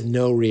with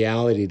no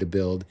reality to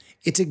build.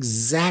 It's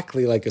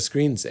exactly like a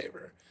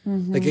screensaver,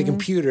 like a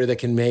computer that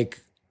can make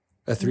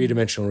a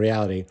 3-dimensional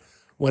reality.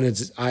 When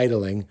it's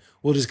idling,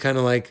 we'll just kind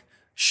of like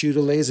shoot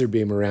a laser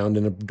beam around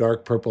in a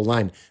dark purple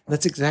line. And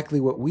that's exactly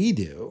what we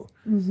do.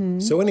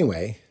 So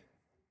anyway,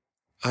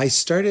 I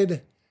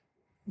started,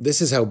 this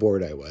is how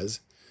bored I was.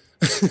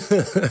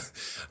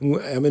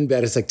 I'm in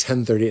bed, it's like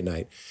 10:30 at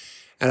night.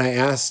 And I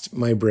asked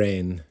my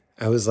brain,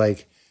 I was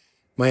like,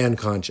 my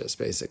unconscious,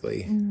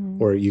 basically,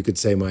 or you could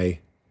say my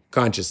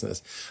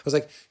consciousness. I was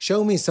like,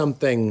 show me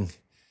something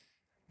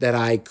that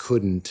I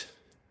couldn't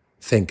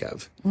think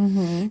of.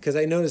 Because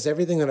I noticed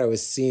everything that I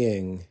was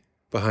seeing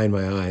behind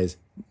my eyes,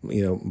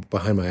 you know,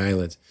 behind my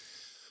eyelids,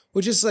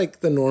 was just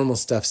like the normal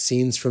stuff,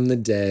 scenes from the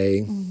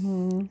day,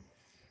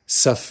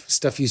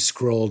 stuff you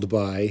scrolled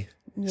by,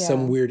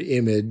 some weird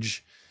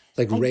image.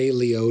 Like Ray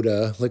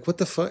Liotta, like what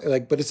the fuck?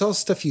 Like, but it's all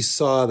stuff you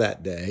saw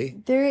that day.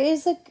 There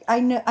is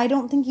I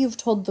don't think you've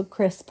told the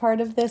Chris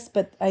part of this,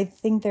 but I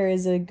think there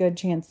is a good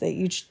chance that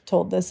you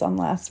told this on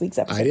last week's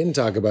episode. I didn't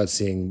talk about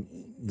seeing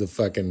the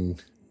fucking.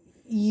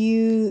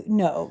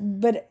 No,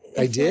 but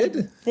I feel like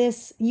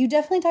did? you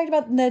definitely talked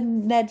about the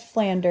Ned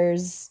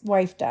Flanders'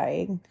 wife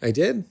dying. I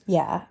did?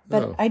 Yeah,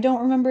 but Oh. I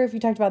don't remember if you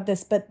talked about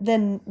this. But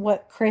then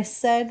what Chris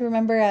said,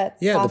 remember at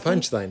Yeah, the coffee?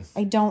 punchline.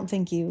 I don't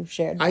think you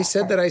shared. I That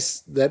said part.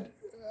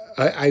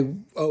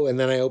 and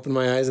then I opened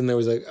my eyes and there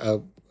was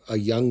a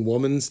young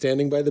woman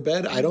standing by the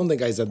bed. I don't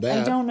think I said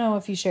that. I don't know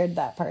if you shared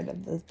that part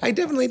of the. I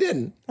definitely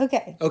didn't.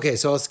 Okay. Okay,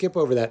 so I'll skip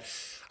over that.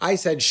 I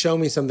said, show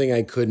me something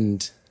I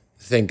couldn't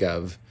think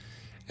of.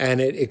 And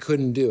it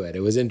couldn't do it. It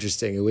was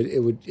interesting.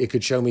 It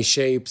could show me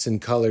shapes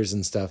and colors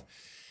and stuff.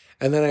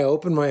 And then I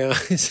opened my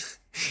eyes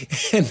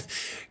and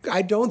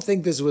I don't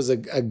think this was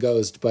a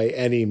ghost by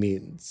any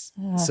means.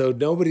 So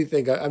nobody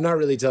think I'm not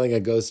really telling a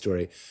ghost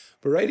story.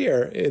 But right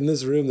here in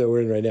this room that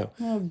we're in right now.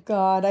 Oh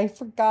God, I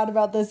forgot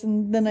about this,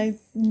 and then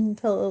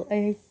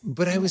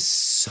But I was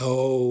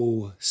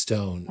so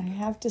stoned. I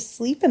have to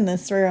sleep in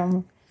this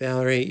room.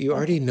 Valerie, you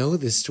already know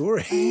this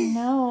story.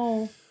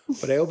 No.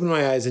 But I opened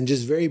my eyes and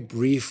just very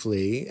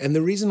briefly, and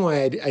the reason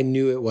why I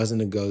knew it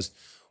wasn't a ghost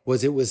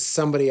was it was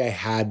somebody I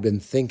had been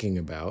thinking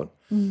about.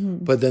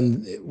 But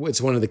then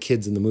it's one of the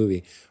kids in the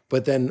movie.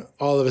 But then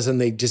all of a sudden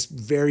they just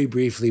very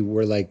briefly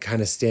were like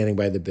kind of standing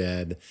by the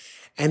bed.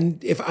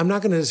 And if I'm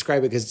not going to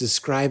describe it because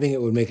describing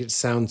it would make it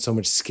sound so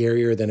much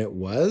scarier than it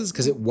was,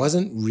 because it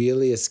wasn't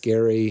really a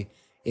scary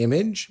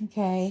image.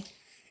 Okay.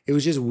 It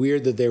was just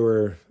weird that they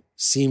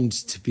seemed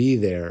to be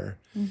there.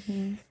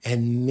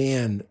 And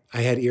man,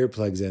 I had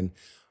earplugs in.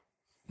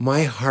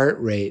 My heart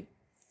rate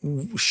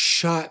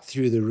shot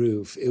through the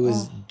roof. It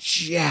was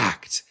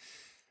jacked.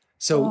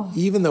 So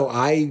even though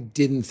I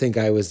didn't think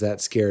I was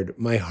that scared,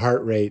 my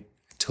heart rate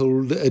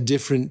told a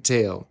different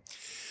tale.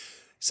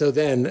 So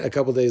then a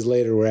couple days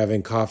later, we're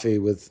having coffee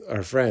with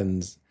our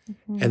friends.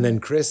 And then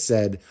Chris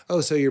said,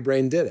 oh, so your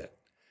brain did it.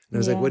 And I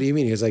was like, what do you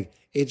mean? He was like,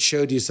 it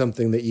showed you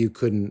something that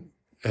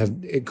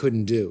it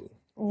couldn't do.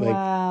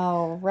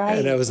 Wow, right.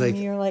 And I was like,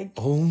 you're like,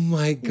 oh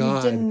my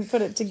God. You didn't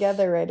put it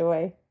together right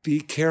away. Be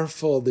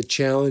careful the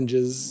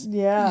challenges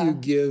you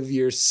give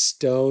your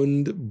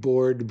stoned,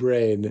 bored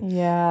brain.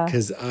 Yeah.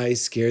 Because I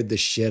scared the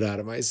shit out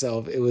of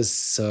myself. It was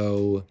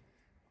so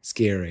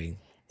scary.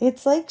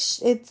 It's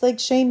like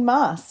Shane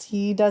Moss.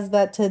 He does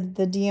that to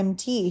the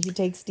DMT. He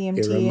takes DMT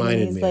It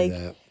reminded and he's me like,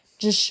 of that.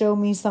 just show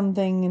me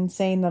something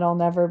insane that I'll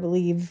never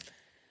believe.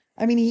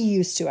 I mean, he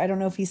used to. I don't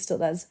know if he still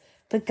does.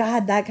 But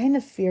God, that kind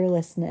of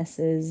fearlessness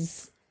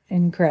is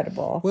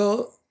incredible.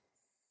 Well,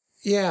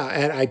 yeah,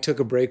 and I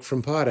took a break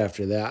from pot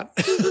after that.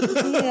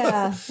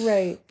 Yeah,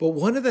 right. But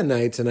one of the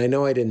nights, and I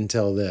know I didn't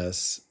tell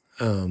this,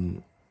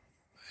 I'm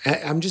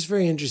just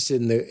very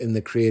interested in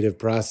the creative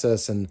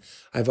process, and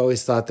I've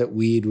always thought that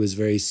weed was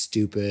very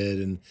stupid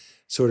and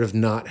sort of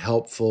not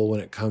helpful when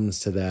it comes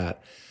to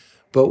that.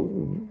 But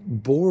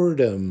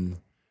boredom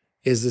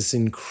is this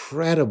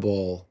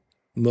incredible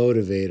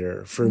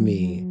motivator for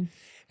me.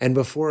 And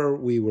before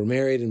we were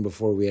married and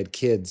before we had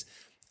kids,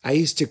 I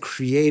used to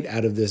create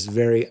out of this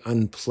very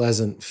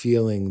unpleasant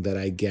feeling that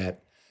I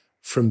get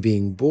from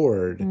being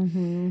bored.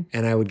 And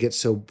I would get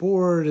so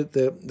bored.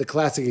 The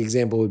classic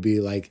example would be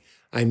like,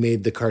 I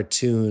made the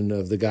cartoon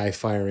of the guy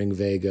firing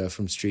Vega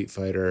from Street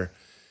Fighter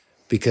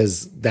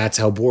because that's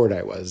how bored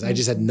I was. I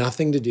just had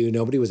nothing to do.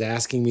 Nobody was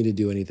asking me to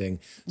do anything.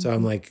 So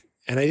I'm like,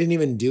 and I didn't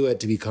even do it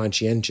to be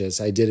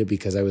conscientious. I did it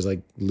because I was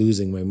like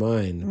losing my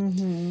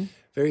mind.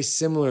 Very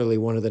similarly,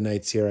 one of the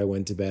nights here I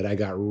went to bed, I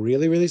got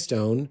really, really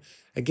stoned.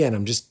 Again,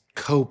 I'm just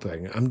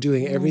coping. I'm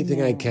doing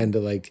everything I can to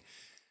like,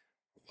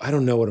 I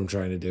don't know what I'm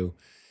trying to do.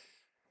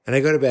 And I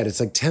go to bed. It's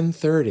like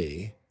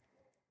 10:30.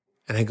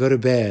 And I go to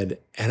bed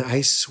and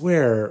I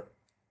swear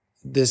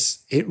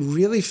it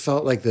really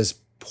felt like this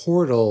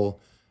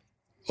portal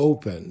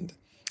opened.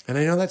 And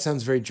I know that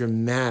sounds very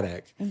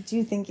dramatic. Do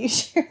you think you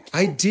should?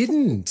 I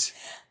didn't.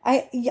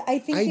 I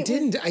think I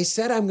didn't. I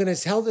said I'm going to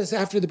tell this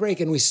after the break,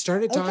 and we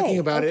started talking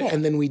about it,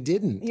 and then we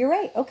didn't. You're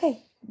right.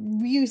 Okay.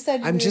 You said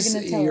you were going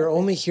to tell you're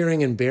only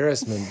hearing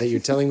embarrassment that you're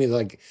telling me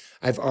like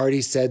I've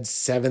already said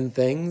 7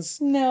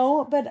 things.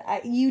 No,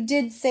 but you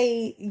did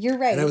say you're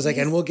right. And I was like,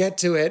 and we'll get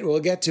to it.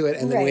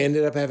 And then we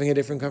ended up having a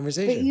different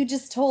conversation. But you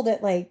just told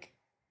it like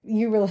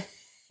you were like,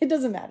 it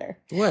doesn't matter.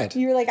 What?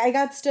 You were like, I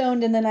got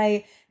stoned and then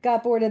I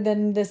got bored and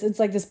then it's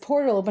like this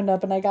portal opened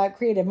up and I got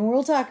creative and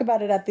we'll talk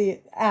about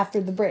it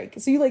after the break.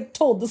 So you like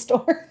told the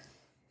story.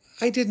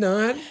 I did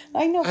not.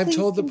 I know. I've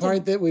told the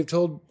part that we've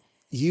told.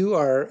 You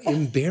are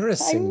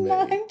embarrassing me.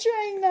 I'm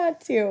trying not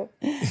to.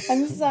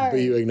 I'm sorry. But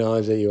you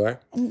acknowledge that you are?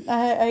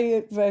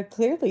 I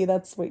clearly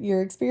that's what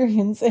your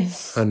experience is.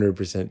 100%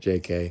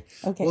 JK.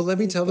 Okay. Well, let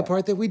me tell the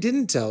part that we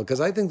didn't tell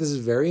because I think this is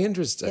very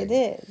interesting. It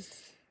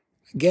is.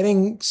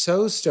 Getting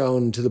so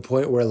stoned to the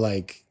point where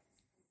like,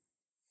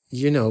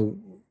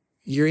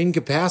 you're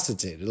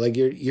incapacitated. Like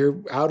you're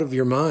out of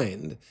your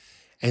mind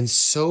and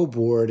so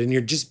bored and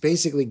you're just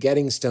basically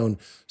getting stoned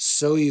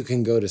so you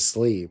can go to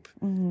sleep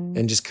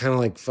and just kind of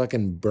like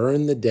fucking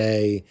burn the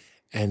day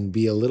and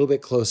be a little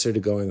bit closer to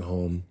going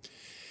home.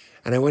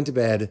 And I went to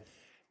bed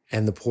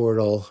and the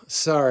portal,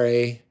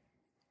 sorry,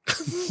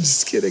 I'm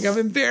just kidding. I'm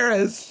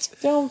embarrassed.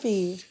 Don't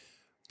be.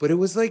 But it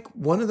was like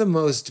one of the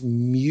most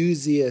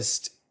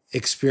musiest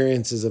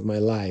experiences of my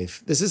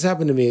life. This has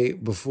happened to me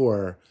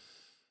before,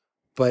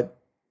 but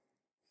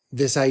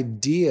this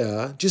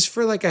idea, just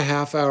for like a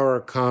half-hour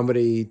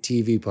comedy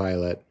TV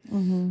pilot,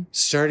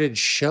 started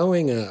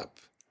showing up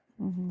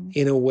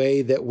in a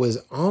way that was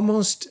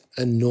almost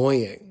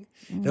annoying.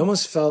 It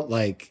almost felt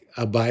like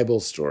a Bible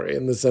story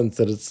in the sense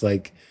that it's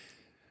like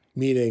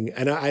meaning,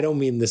 and I don't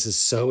mean this is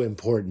so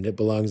important, it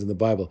belongs in the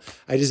Bible.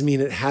 I just mean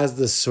it has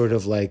this sort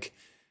of like,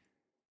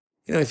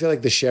 I feel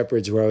like the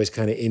shepherds were always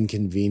kind of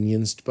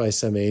inconvenienced by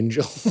some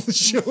angel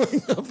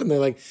showing up, and they're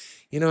like,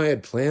 I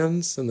had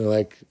plans, and they're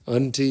like,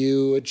 unto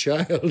you a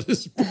child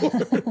is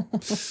born.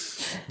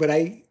 But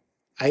I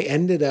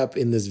ended up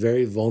in this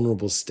very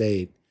vulnerable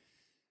state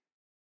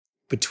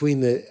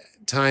between the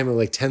time of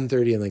like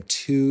 10:30 and like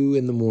 2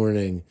 in the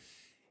morning,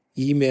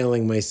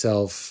 emailing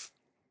myself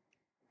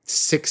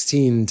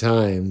 16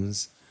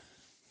 times,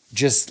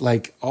 just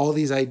like all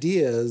these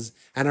ideas.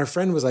 And our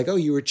friend was like, oh,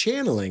 you were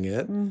channeling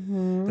it.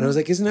 And I was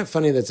like, isn't it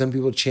funny that some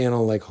people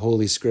channel like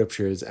holy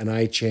scriptures and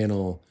I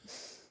channel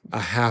a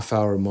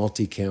half-hour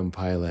multicam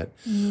pilot?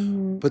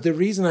 But the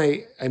reason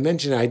I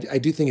mentioned it, I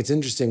do think it's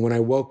interesting. When I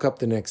woke up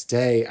the next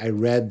day, I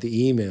read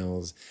the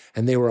emails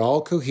and they were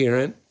all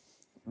coherent.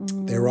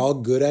 They were all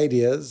good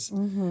ideas.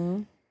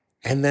 And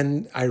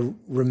then I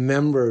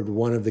remembered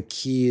one of the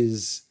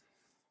keys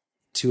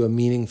to a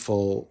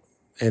meaningful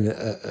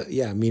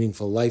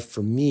meaningful life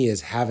for me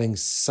is having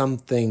some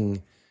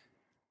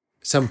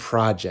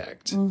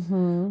project.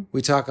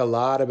 We talk a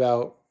lot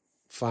about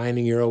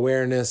finding your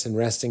awareness and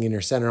resting in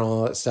your center,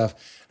 all that stuff.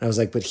 And I was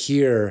like, but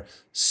here,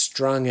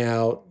 strung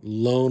out,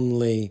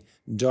 lonely,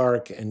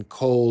 dark and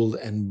cold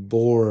and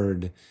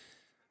bored,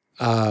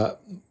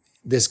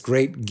 this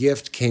great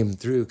gift came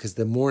through, because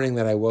the morning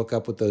that I woke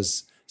up with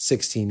those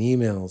 16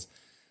 emails,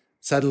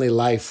 suddenly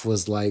life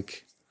was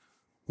like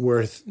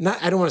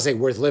I don't want to say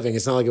worth living.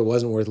 It's not like it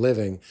wasn't worth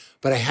living,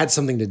 but I had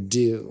something to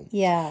do.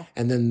 Yeah.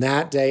 And then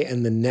that day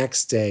and the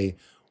next day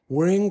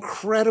were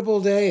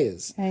incredible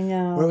days. I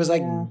know. Where it was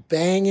like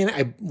banging.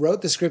 I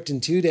wrote the script in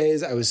 2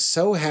 days. I was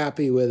so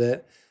happy with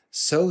it,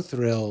 so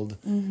thrilled.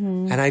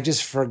 And I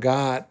just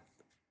forgot.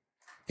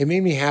 It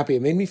made me happy.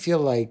 It made me feel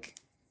like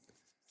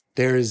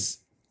there's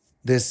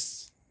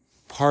this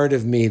part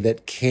of me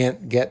that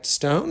can't get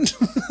stoned.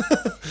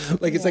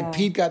 Like it's like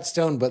Pete got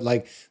stoned, but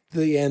like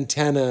the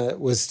antenna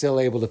was still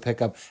able to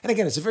pick up. And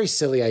again, it's a very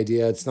silly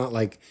idea. It's not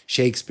like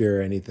Shakespeare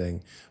or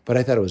anything, but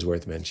I thought it was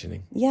worth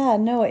mentioning. Yeah,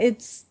 no,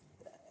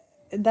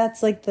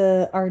 that's like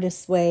the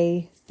artist's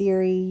way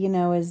theory,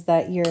 is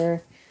that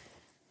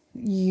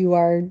you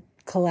are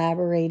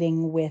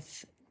collaborating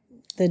with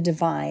the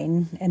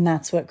divine, and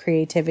that's what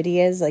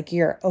creativity is. Like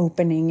you're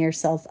opening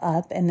yourself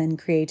up, and then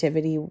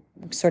creativity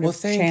sort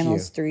of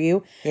channels through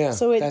you. Yeah,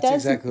 so it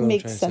does exactly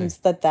make sense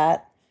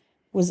that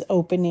was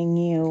opening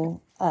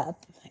you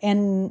up.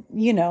 And,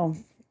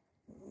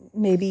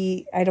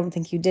 maybe, I don't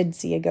think you did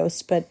see a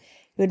ghost, but it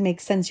would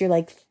make sense. You're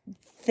like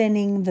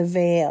thinning the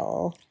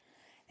veil.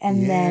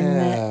 And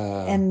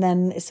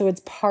then, so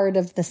it's part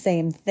of the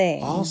same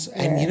thing. Also,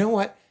 and you know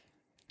what,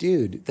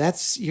 dude,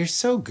 you're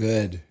so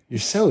good. You're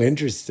so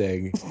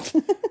interesting.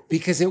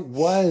 Because it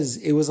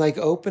was like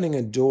opening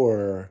a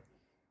door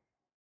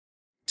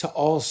to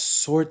all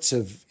sorts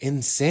of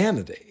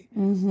insanity,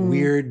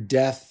 weird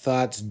death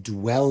thoughts,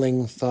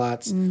 dwelling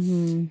thoughts.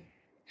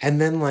 And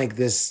then like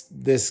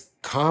this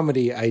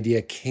comedy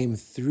idea came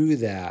through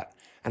that.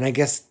 And I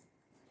guess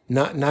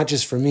not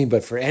just for me,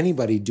 but for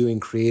anybody doing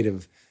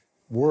creative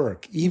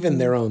work, even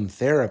their own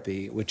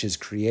therapy, which is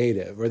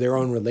creative, or their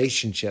own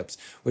relationships,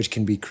 which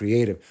can be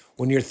creative.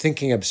 When you're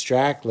thinking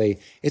abstractly,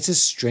 it's a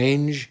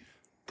strange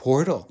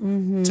portal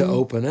to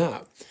open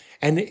up.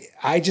 And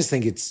I just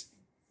think it's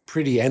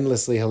pretty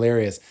endlessly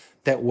hilarious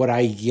that what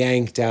I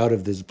yanked out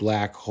of this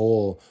black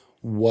hole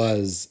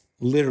was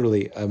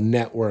literally a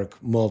network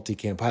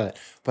multicam pilot.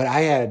 But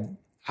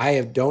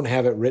don't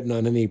have it written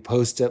on any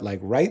post-it, like,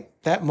 write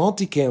that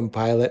multicam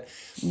pilot.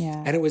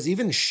 Yeah. And it was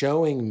even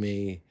showing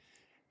me,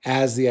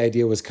 as the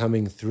idea was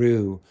coming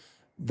through,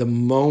 the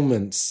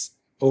moments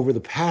over the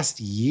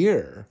past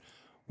year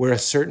where a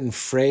certain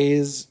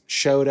phrase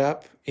showed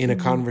up in a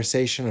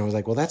conversation. I was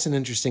like, well, that's an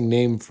interesting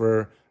name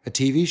for a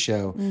TV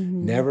show.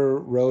 Never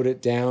wrote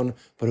it down,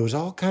 but it was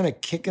all kind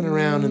of kicking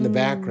around in the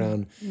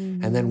background.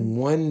 And then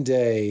one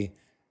day,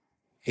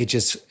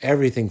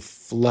 everything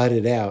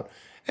flooded out.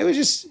 It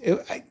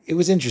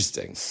was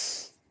interesting.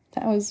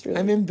 That was really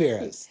I'm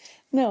embarrassed. Cute.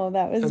 No,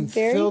 that was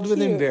very filled cute.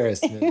 with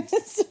embarrassment.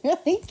 It's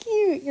really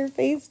cute. Your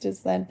face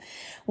just then.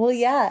 Well,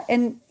 yeah.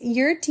 And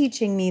you're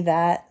teaching me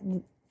that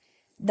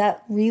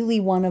really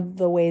one of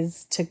the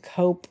ways to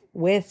cope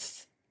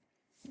with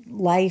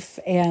life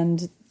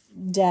and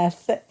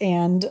death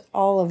and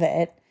all of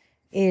it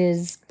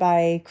is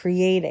by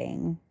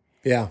creating.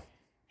 Yeah.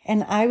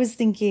 And I was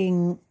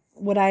thinking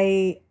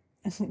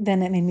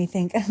then it made me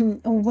think,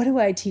 what do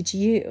I teach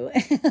you?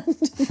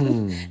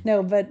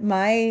 No, but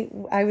I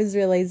was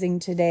realizing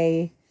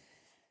today,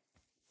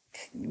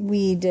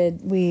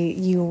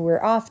 you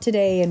were off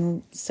today.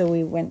 And so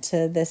we went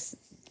to this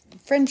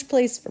French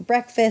place for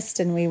breakfast,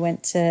 and we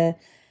went to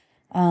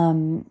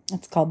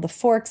it's called the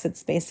Forks.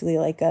 It's basically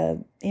like a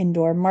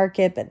indoor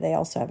market, but they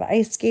also have an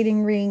ice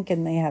skating rink,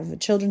 and they have a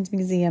children's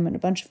museum and a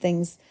bunch of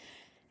things.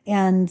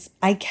 And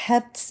I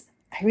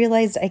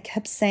realized I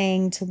kept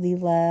saying to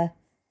Leela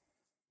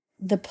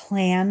the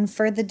plan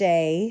for the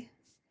day,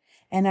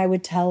 and I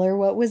would tell her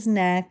what was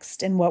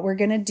next and what we're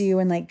going to do,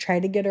 and like try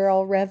to get her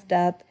all revved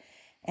up.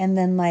 And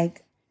then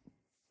like,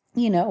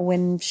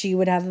 when she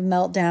would have a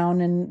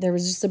meltdown, and there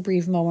was just a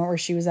brief moment where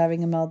she was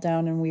having a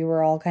meltdown and we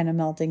were all kind of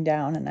melting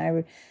down,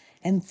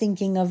 and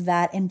thinking of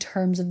that in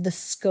terms of the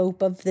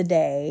scope of the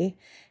day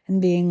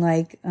and being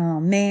like, oh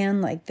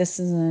man, like this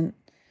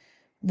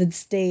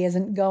day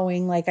isn't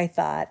going like I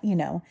thought,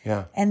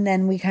 Yeah. And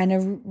then we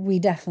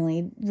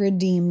definitely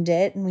redeemed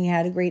it, and we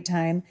had a great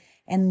time.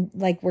 And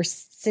like, we're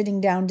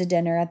sitting down to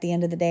dinner at the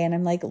end of the day, and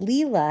I'm like,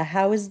 Leela,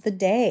 how is the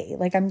day?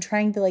 Like, I'm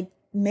trying to like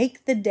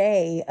make the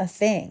day a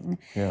thing.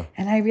 Yeah.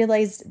 And I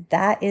realized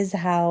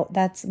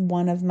that's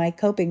one of my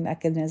coping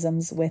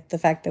mechanisms with the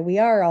fact that we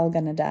are all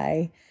going to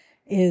die,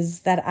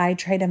 is that I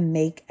try to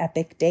make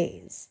epic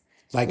days.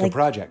 Like a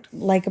project.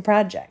 Like a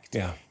project.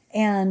 Yeah.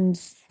 And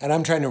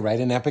I'm trying to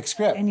write an epic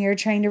script. And you're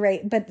trying to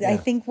write, but yeah. I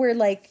think we're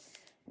like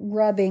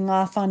rubbing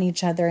off on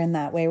each other in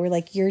that way. We're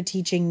like, you're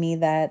teaching me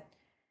that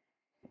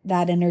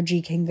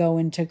energy can go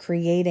into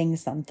creating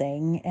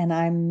something, and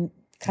I'm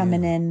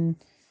coming in,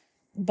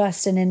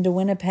 busting into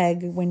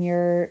Winnipeg when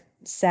you're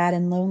sad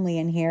and lonely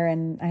in here,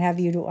 and I have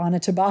you on a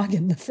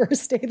toboggan the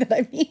first day that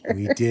I'm here.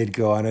 We did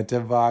go on a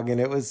toboggan.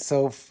 It was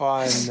so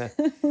fun.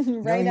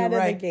 Right out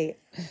of the gate.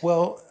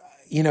 Well,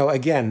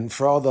 again,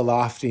 for all the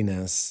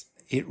loftiness,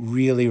 it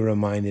really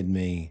reminded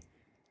me.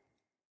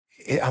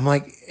 I'm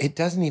like, it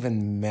doesn't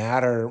even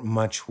matter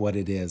much what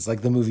it is.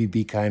 Like the movie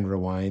Be Kind,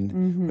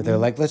 Rewind, where they're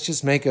like, let's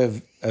just make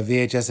a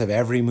VHS of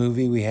every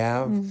movie we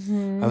have.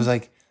 I was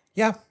like,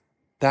 yeah,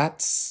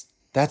 that's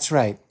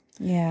right.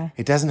 Yeah.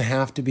 It doesn't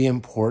have to be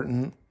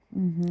important.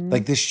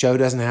 Like this show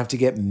doesn't have to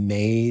get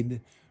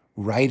made.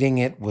 Writing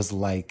it was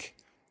like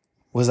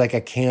a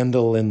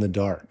candle in the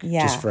dark,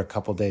 just for a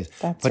couple days.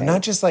 But right.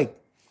 Not just like,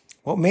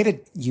 what made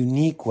it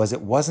unique was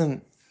it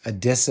wasn't a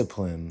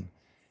discipline.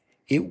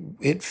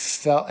 It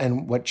felt,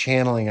 and what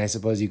channeling, I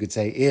suppose you could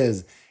say,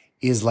 is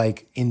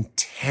like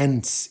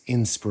intense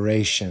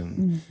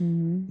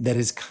inspiration that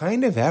is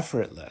kind of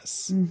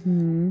effortless.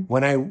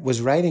 When I was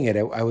writing it,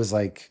 I was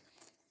like,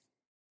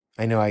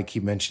 I know I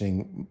keep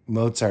mentioning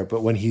Mozart,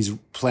 but when he's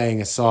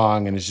playing a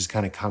song and it's just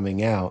kind of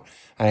coming out,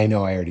 and I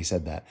know I already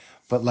said that,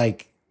 but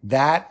like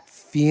that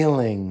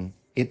feeling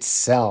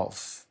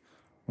itself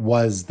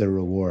was the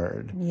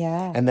reward.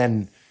 Yeah. And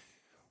then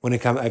when it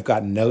comes, I've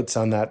gotten notes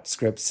on that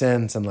script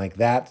since, and like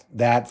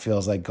that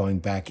feels like going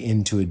back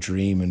into a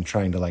dream and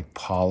trying to like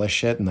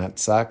polish it, and that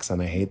sucks,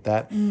 and I hate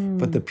that.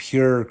 But the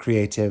pure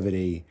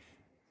creativity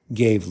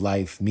gave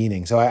life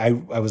meaning. So I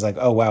was like,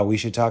 oh wow, we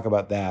should talk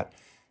about that,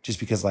 just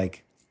because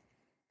like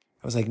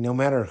I was like, no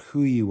matter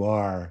who you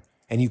are,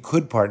 and you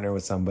could partner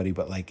with somebody,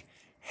 but like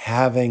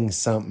having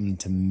something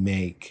to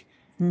make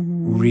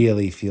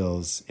really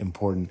feels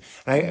important.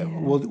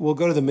 And we'll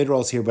go to the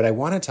mid-rolls here, but I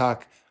want to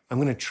talk. I'm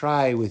going to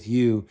try with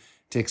you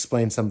to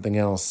explain something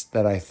else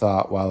that I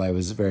thought while I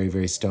was very,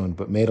 very stoned,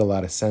 but made a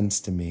lot of sense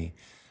to me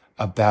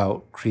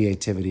about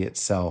creativity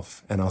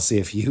itself. And I'll see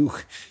if you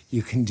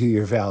can do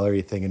your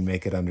Valerie thing and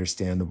make it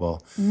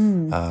understandable.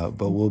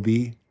 But we'll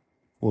be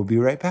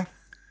right back.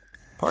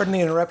 Pardon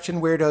the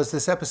interruption, weirdos.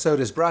 This episode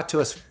is brought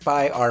to us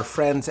by our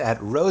friends at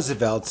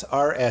Roosevelt's,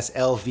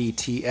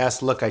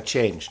 RSLVTS. Look, I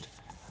changed.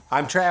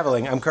 I'm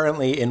traveling. I'm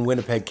currently in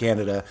Winnipeg,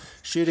 Canada,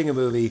 shooting a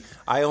movie.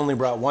 I only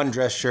brought one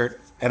dress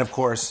shirt. And of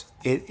course,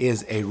 it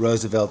is a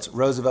Roosevelt's.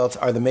 Roosevelt's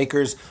are the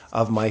makers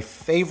of my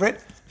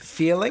favorite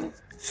feeling,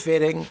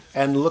 fitting,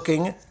 and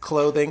looking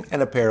clothing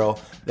and apparel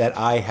that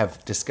I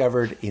have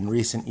discovered in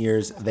recent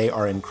years. They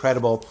are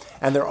incredible,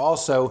 and they're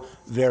also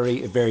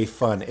very, very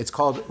fun. It's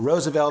called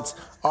Roosevelt's,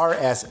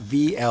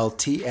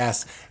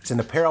 RSVLTS. It's an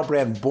apparel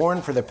brand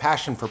born for their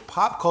passion for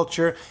pop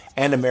culture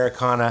and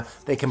Americana.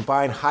 They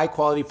combine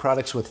high-quality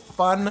products with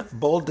fun,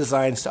 bold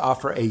designs to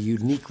offer a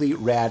uniquely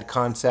rad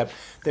concept.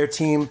 Their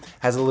team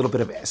has a little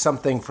bit of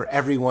something for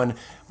everyone,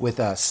 with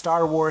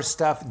Star Wars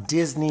stuff,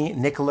 Disney,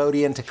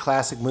 Nickelodeon to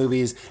classic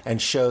movies, and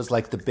shows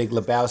like The Big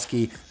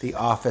Lebowski, The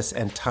Office,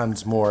 and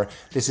tons more.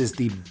 This is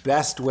the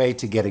best way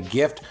to get a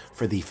gift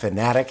for the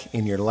fanatic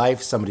in your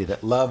life, somebody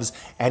that loves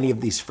any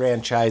of these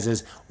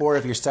franchises, or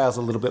if your style's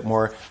a little bit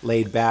more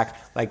laid back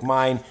like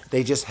mine,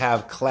 they just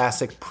have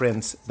classic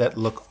prints that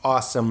look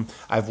awesome.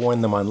 I've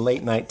worn them on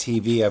late night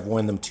TV. I've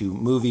worn them to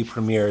movie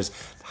premieres.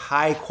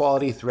 High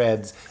quality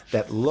threads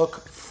that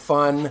look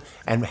fun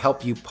and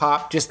help you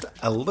pop just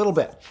a little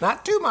bit.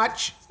 Not too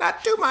much,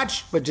 not too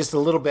much, but just a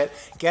little bit.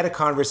 Get a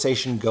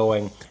conversation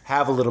going.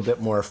 Have a little bit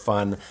more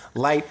fun.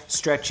 Light,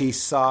 stretchy,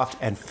 soft,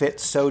 and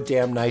fit so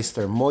damn nice.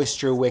 They're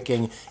moisture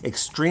wicking,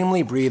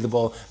 extremely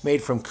breathable,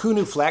 made from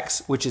Kunu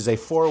Flex, which is a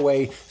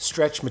 4-way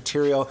stretch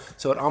material.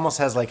 So it almost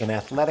has like an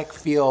athletic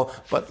feel,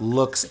 but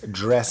looks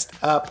dressed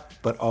up,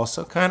 but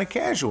also kind of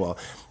casual.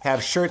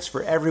 Have shirts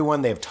for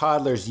everyone. They have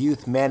toddlers,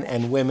 youth, men,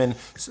 and women.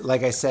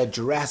 Like I said,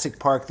 Jurassic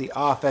Park, The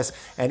Office,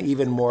 and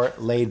even more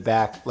laid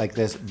back like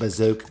this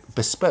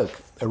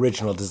bespoke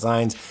original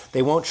designs.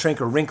 They won't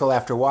shrink or wrinkle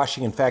after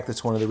washing. In fact,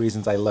 that's one of the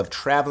reasons I love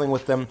traveling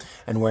with them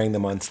and wearing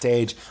them on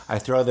stage. I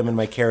throw them in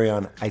my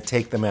carry-on. I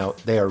take them out.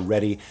 They are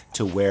ready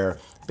to wear.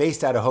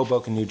 Based out of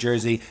Hoboken, New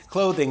Jersey,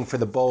 clothing for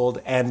the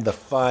bold and the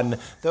fun,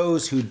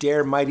 those who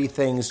dare mighty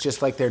things,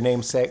 just like their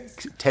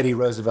namesake Teddy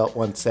Roosevelt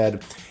once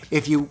said.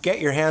 If you get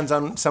your hands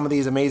on some of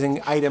these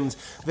amazing items,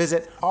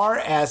 visit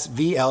rsvlts.com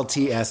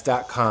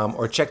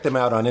or check them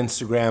out on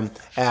Instagram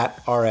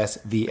at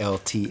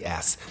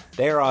rsvlts.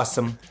 They're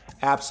awesome.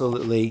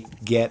 Absolutely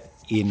get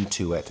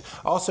into it.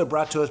 Also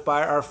brought to us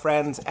by our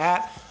friends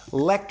at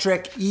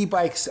Electric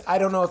e-bikes. I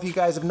don't know if you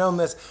guys have known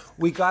this.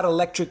 We got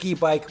electric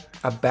e-bike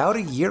about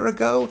a year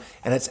ago,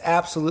 and it's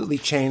absolutely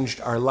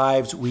changed our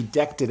lives. We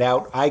decked it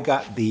out. I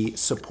got the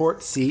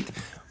support seat,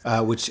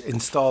 which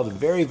installed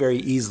very, very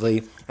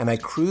easily, and I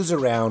cruise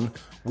around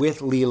with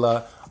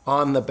Leela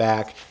on the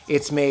back.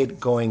 It's made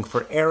going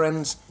for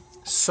errands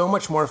so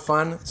much more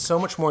fun, so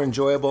much more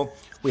enjoyable.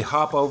 We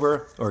hop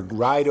over or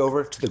ride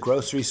over to the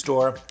grocery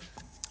store,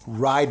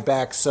 ride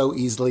back so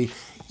easily,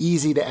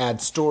 easy to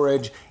add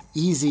storage,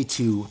 easy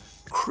to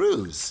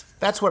cruise.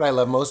 That's what I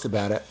love most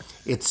about it.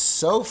 It's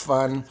so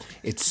fun.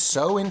 It's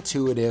so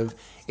intuitive.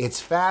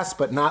 It's fast,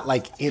 but not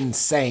like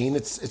insane.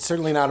 It's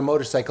certainly not a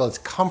motorcycle. It's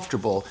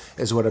comfortable,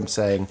 is what I'm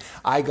saying.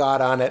 I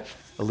got on it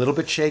a little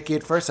bit shaky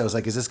at first. I was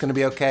like, is this going to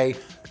be okay?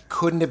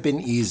 Couldn't have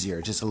been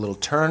easier. Just a little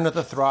turn of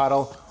the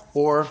throttle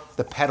or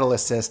the pedal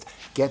assist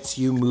gets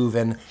you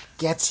moving,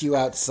 gets you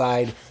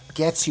outside,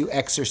 gets you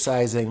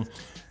exercising.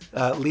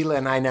 Leela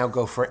and I now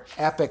go for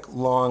epic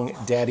long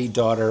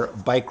daddy-daughter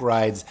bike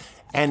rides,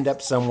 end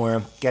up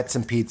somewhere, get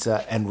some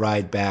pizza, and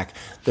ride back.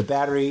 The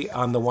battery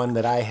on the one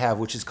that I have,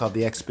 which is called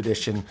the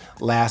Expedition,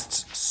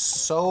 lasts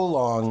so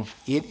long.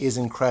 It is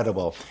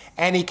incredible.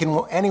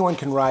 Anyone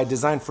can ride,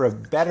 designed for a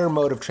better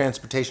mode of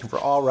transportation for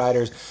all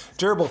riders.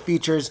 Durable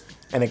features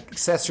and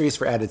accessories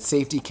for added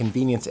safety,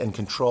 convenience, and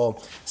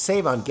control.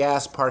 Save on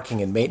gas,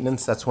 parking, and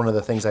maintenance. That's one of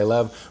the things I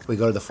love. We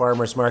go to the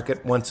farmer's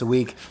market once a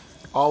week.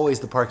 Always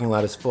the parking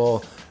lot is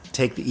full.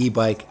 Take the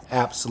e-bike,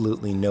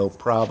 absolutely no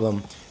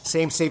problem.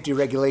 Same safety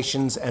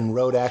regulations and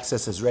road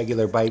access as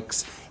regular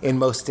bikes. In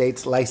most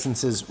states,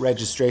 licenses,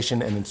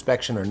 registration, and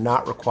inspection are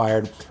not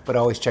required, but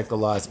always check the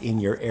laws in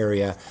your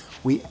area.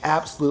 We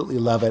absolutely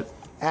love it.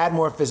 Add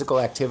more physical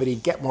activity,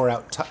 get more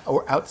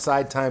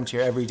outside time to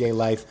your everyday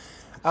life.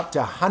 Up to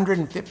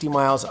 150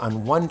 miles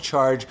on one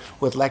charge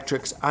with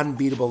Lectric's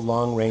unbeatable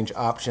long-range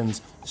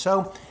options.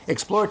 So,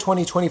 explore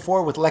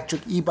 2024 with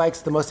Lectric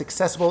e-bikes, the most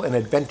accessible and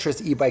adventurous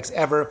e-bikes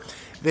ever.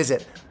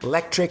 Visit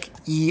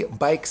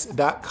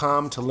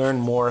lectricebikes.com to learn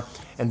more,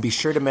 and be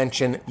sure to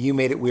mention You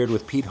Made It Weird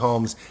with Pete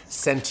Holmes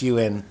sent you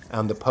in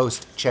on the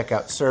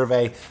post-checkout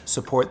survey.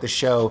 Support the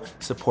show,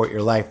 support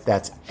your life.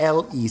 That's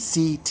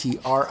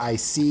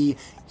LECTRIC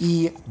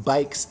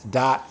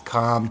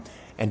ebikes.com.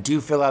 And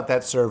do fill out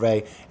that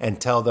survey and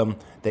tell them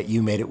that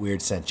You Made It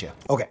Weird sent you.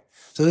 Okay,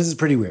 so this is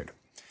pretty weird.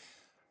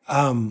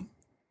 But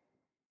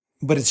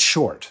it's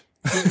short.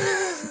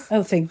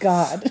 Oh, thank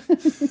God.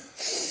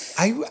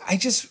 I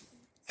just,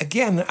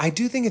 again, I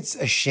do think it's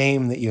a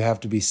shame that you have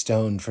to be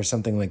stoned for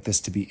something like this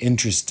to be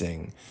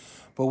interesting.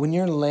 But when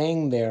you're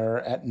laying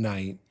there at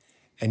night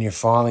and you're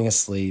falling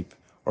asleep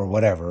or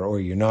whatever, or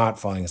you're not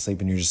falling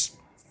asleep and you're just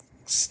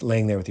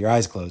laying there with your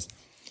eyes closed,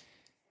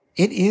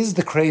 it is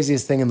the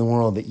craziest thing in the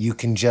world that you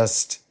can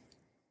just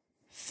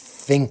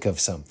think of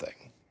something.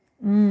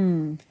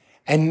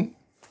 And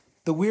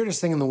the weirdest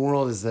thing in the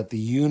world is that the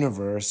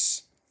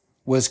universe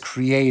was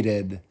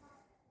created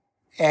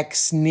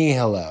ex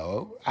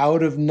nihilo,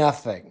 out of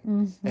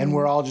nothing. And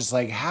we're all just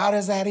like, how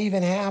does that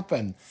even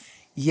happen?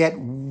 Yet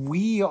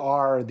we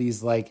are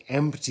these like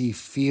empty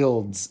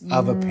fields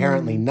of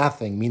apparently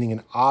nothing, meaning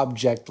an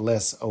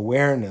objectless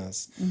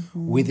awareness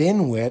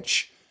within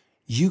which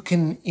you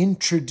can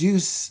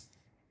introduce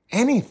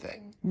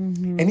anything.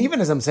 And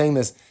even as I'm saying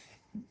this,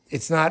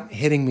 it's not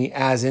hitting me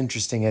as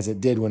interesting as it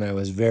did when I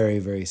was very,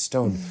 very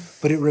stoned,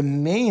 but it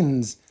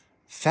remains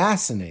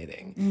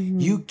fascinating.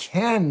 You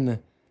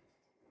can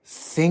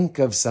think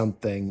of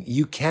something,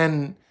 you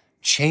can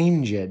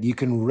change it, you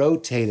can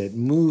rotate it,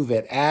 move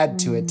it, add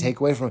to it, take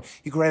away from it.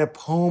 You can write a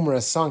poem or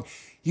a song.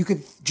 You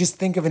could just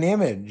think of an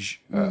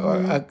image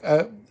or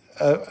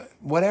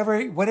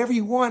whatever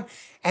you want,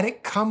 and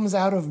it comes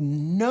out of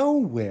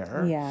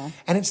nowhere. Yeah.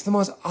 And it's the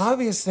most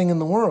obvious thing in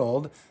the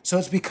world, so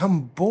it's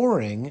become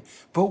boring,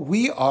 but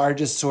we are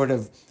just sort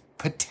of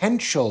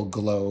potential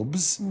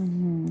globes.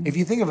 If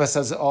you think of us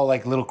as all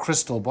like little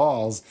crystal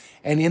balls,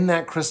 and in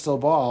that crystal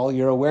ball,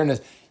 your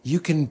awareness, you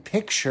can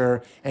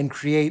picture and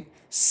create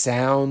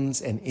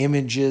sounds and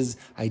images,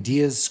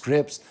 ideas,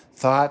 scripts,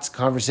 thoughts,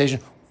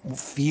 conversation,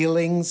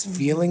 feelings.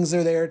 Feelings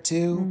are there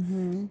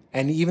too.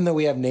 And even though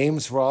we have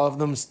names for all of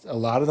them, a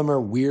lot of them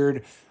are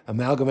weird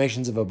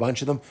amalgamations of a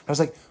bunch of them. I was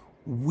like,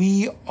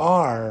 we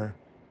are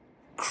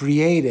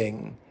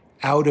creating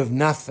out of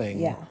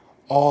nothing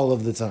all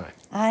of the time.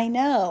 I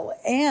know.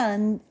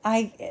 And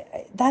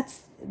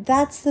that's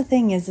the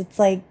thing is, it's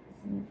like,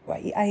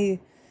 it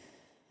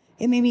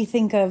made me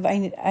think of,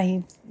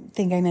 I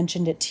think I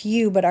mentioned it to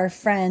you, but our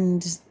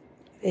friend,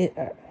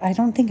 I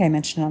don't think I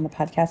mentioned it on the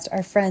podcast.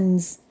 Our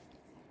friend's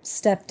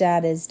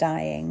stepdad is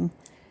dying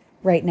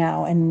right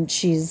now, and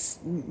she's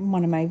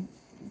one of my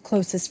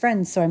closest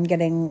friends. So I'm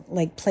getting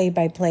like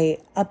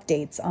play-by-play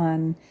updates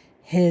on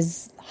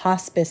his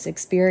hospice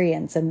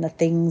experience and the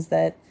things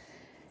that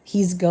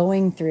he's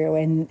going through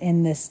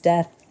in this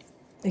death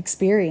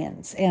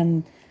experience.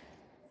 And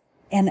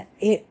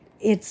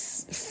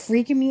it's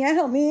freaking me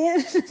out,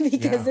 man,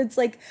 because it's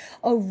like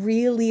a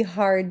really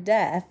hard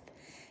death.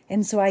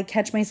 And so I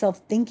catch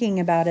myself thinking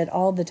about it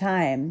all the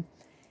time.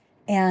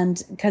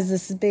 And because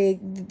this is big,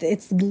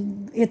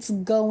 it's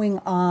going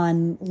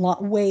on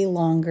way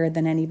longer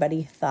than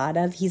anybody thought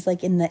of. He's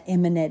like in the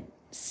imminent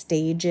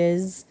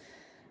stages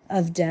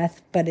of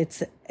death,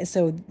 but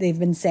so they've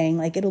been saying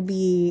like it'll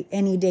be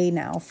any day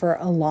now for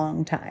a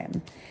long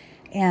time.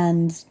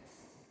 And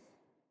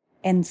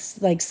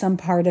like some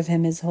part of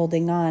him is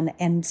holding on.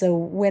 And so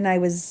when I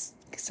was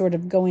sort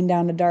of going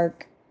down a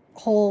dark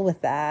hole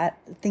with that,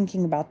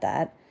 thinking about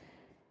that,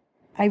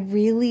 I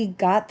really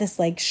got this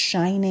like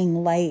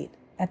shining light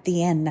at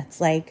the end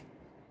that's like,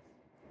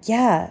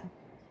 yeah,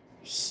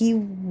 he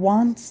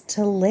wants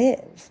to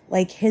live.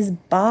 Like his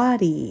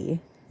body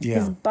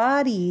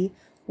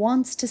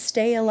wants to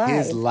stay alive.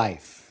 His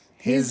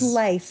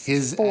life,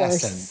 his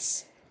force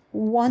essence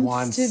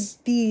wants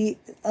to be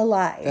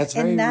alive.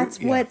 That's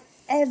what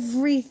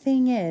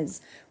everything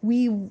is.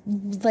 We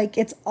like,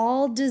 it's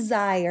all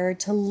desire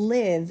to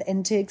live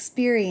and to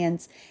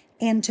experience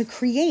and to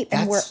create.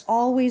 And we're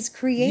always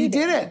creating. You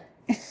did it.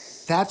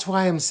 That's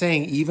why I'm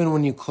saying, even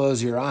when you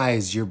close your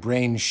eyes, your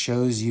brain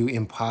shows you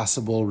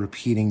impossible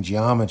repeating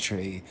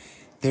geometry.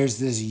 There's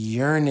this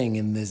yearning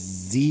and this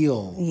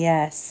zeal.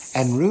 Yes.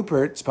 And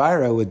Rupert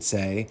Spira would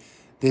say,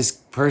 this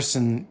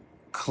person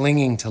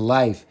clinging to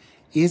life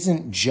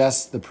isn't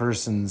just the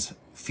person's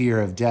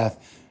fear of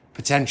death,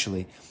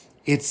 potentially.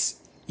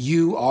 It's,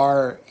 you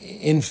are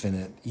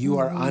infinite. You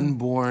are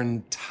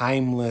unborn,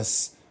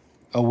 timeless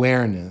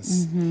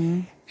awareness.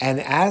 And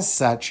as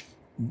such,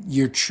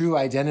 your true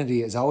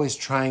identity is always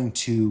trying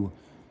to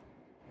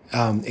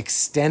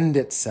extend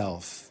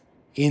itself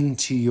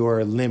into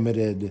your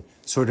limited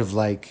sort of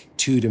like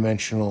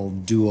two-dimensional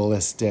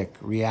dualistic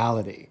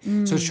reality.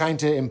 So it's trying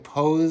to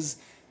impose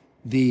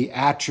the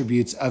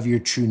attributes of your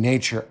true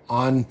nature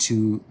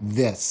onto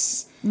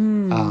this.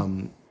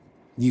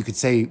 You could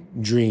say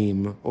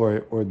dream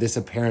or this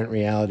apparent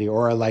reality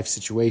or a life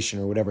situation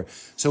or whatever.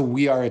 So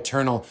we are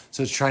eternal.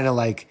 So it's trying to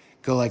like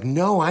go like,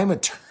 no, I'm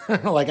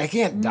eternal. Like I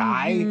can't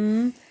die.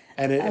 And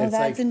it's that's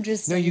like,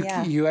 interesting.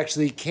 No, you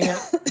actually can't.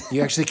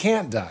 You actually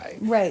can't die.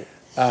 Right.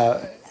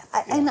 So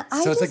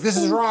it's like, this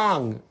is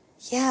wrong.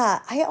 Yeah.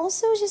 I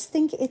also just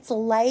think it's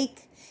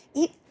like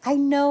it. I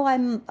know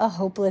I'm a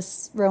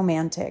hopeless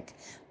romantic,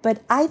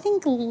 but I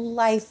think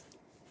life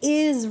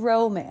is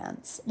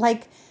romance.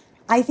 Like,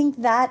 I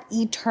think that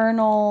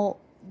eternal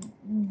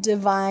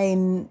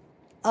divine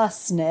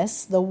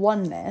usness, the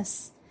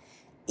oneness,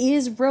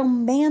 is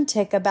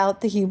romantic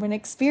about the human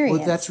experience.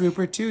 Well, that's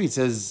Rupert too. He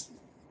says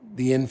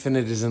the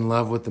infinite is in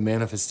love with the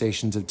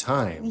manifestations of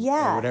time.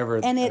 Yeah. Or whatever.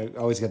 And I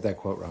always get that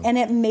quote wrong. And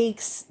it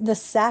makes the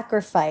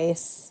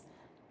sacrifice.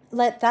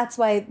 That's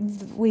why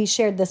we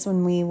shared this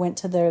when we went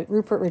to the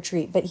Rupert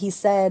retreat. But he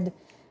said,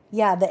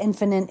 yeah, the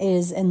infinite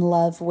is in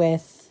love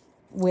with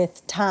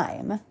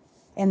time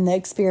and the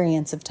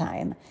experience of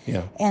time.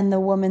 Yeah. And the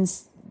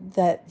woman's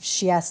that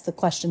she asked the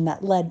question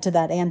that led to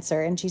that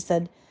answer. And she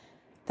said,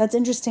 that's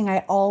interesting. I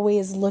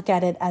always look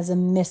at it as a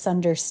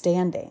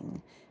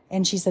misunderstanding.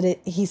 And he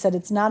said,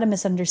 it's not a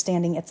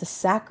misunderstanding. It's a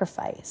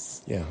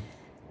sacrifice. Yeah.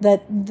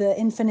 That the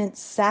infinite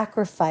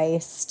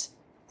sacrificed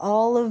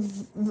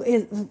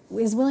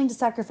is willing to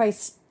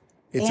sacrifice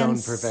its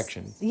own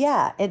perfection.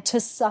 Yeah. To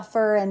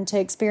suffer and to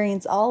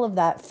experience all of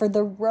that for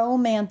the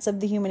romance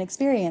of the human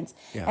experience.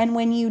 Yeah. And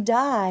when you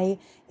die,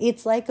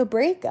 it's like a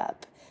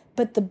breakup.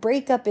 But the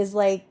breakup is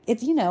like,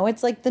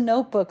 it's like The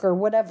Notebook or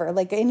whatever,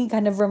 like any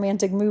kind of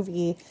romantic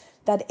movie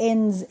that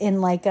ends in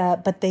like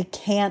but they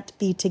can't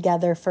be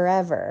together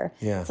forever.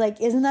 Yeah. It's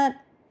like, isn't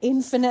that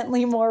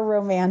infinitely more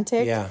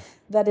romantic? Yeah.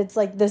 That it's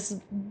like this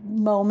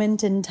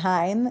moment in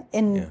time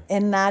and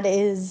that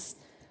is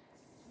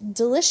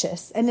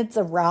delicious and it's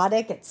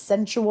erotic, it's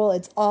sensual,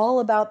 it's all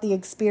about the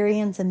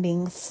experience and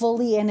being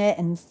fully in it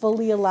and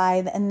fully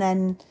alive, and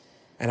then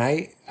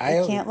it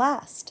can't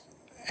last.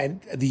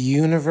 And the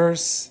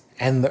universe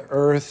and the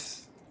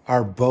earth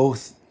are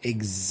both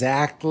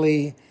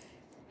exactly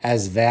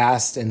as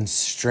vast and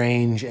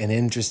strange and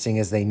interesting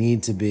as they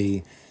need to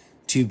be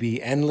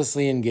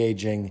endlessly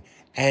engaging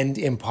and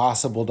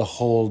impossible to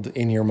hold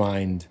in your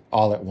mind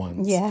all at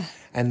once. Yeah.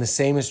 And the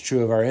same is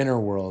true of our inner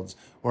worlds,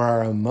 where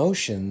our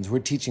emotions, we're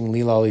teaching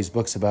Leela all these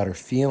books about her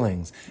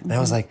feelings. And I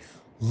was like,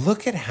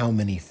 look at how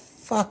many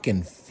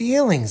fucking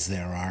feelings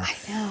there are. I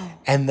know.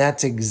 And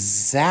that's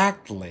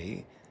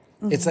exactly,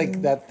 it's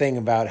like that thing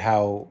about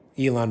how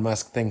Elon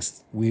Musk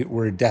thinks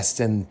we're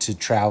destined to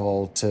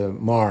travel to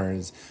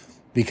Mars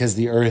because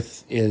the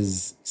Earth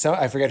is, so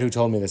I forget who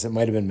told me this. It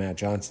might have been Matt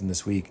Johnson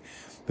this week,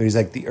 but he's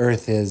like, the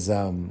Earth is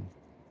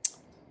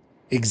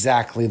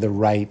exactly the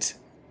right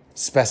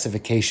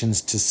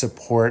specifications to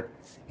support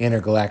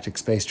intergalactic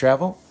space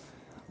travel.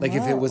 Like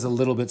if it was a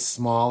little bit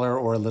smaller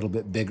or a little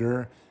bit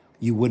bigger,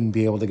 you wouldn't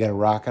be able to get a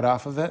rocket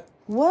off of it.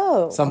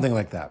 Whoa. Something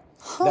like that.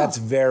 That's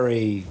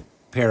very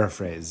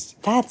paraphrased.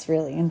 That's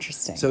really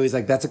interesting. So he's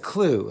like, that's a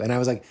clue. And I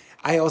was like,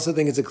 I also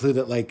think it's a clue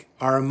that like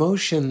our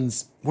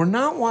emotions, we're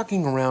not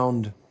walking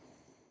around,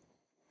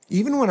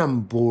 even when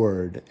I'm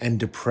bored and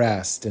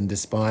depressed and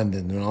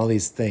despondent and all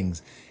these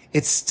things,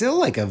 it's still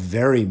like a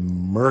very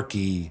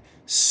murky,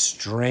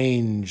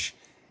 strange,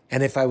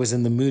 and if I was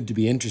in the mood to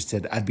be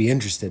interested, I'd be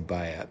interested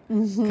by it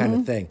kind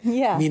of thing.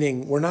 Yeah.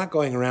 Meaning we're not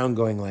going around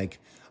going like,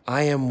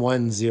 I am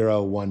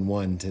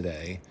 1011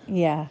 today.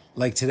 Yeah.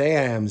 Like today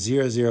I am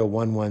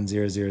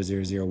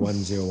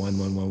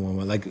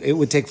 0011000010111111. Like it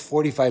would take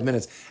 45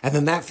 minutes and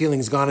then that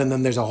feeling's gone and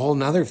then there's a whole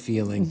nother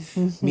feeling.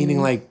 Meaning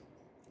like,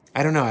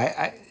 I don't know,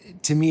 I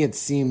to me it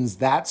seems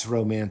that's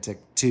romantic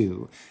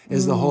too,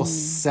 is the whole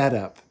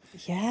setup.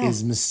 Yeah.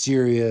 Is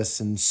mysterious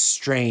and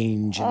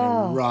strange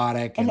and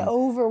erotic and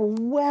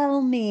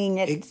overwhelming.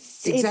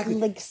 Exactly. It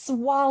like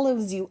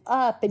swallows you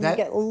up and you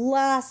get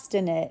lost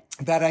in it.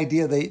 That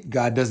idea that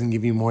God doesn't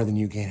give you more than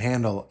you can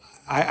handle,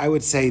 I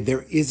would say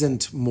there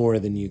isn't more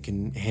than you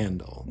can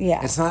handle.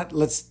 Yeah. It's not,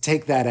 let's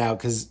take that out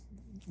because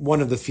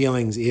one of the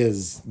feelings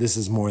is this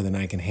is more than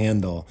I can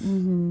handle.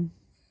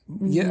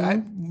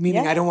 Yeah,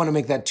 meaning I don't want to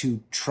make that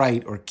too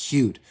trite or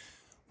cute.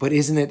 But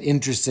isn't it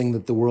interesting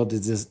that the world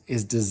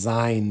is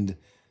designed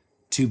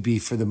to be,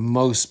 for the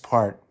most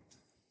part,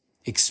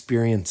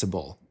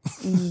 experienceable?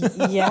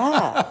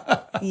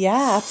 Yeah,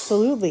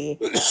 absolutely.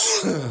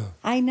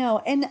 I know,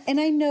 and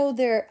I know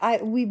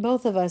we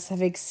both of us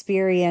have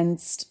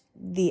experienced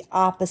the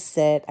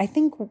opposite. I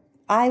think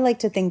I like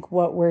to think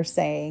what we're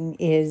saying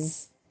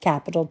is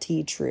capital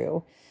T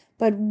true,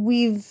 but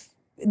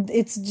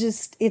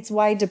it's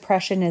why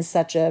depression is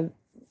such a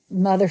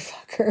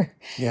motherfucker.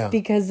 Yeah,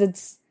 because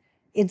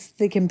it's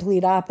the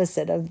complete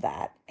opposite of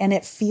that. And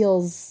it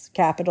feels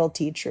capital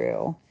T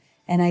true.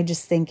 And I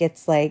just think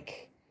it's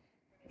like,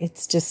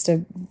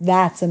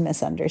 that's a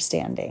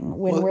misunderstanding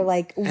when we're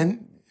like.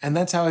 And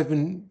that's how I've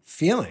been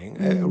feeling.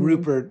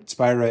 Rupert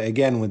Spira,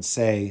 again, would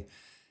say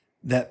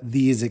that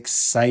these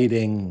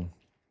exciting,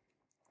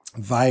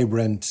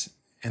 vibrant,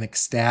 and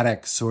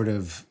ecstatic sort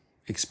of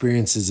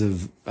experiences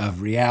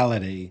of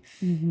reality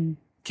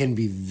can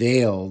be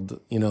veiled,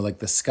 like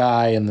the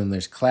sky and then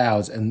there's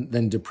clouds, and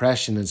then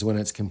depression is when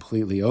it's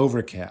completely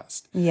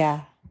overcast.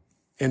 Yeah.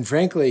 And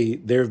frankly,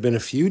 there have been a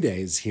few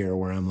days here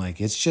where I'm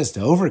like, it's just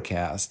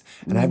overcast.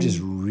 And I've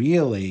just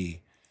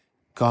really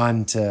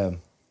gone to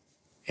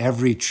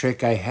every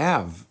trick I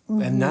have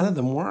and none of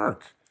them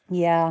work.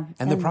 Yeah.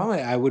 And the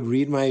problem, I would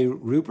read my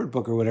Rupert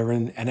book or whatever.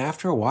 And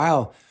after a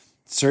while,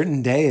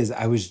 certain days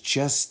I was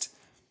just,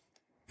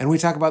 and we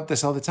talk about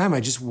this all the time, I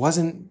just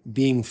wasn't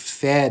being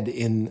fed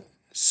in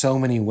so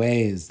many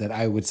ways that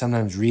I would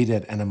sometimes read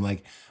it and I'm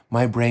like,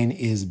 my brain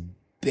is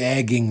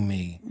begging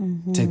me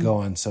to go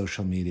on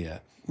social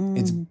media.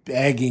 It's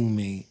begging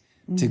me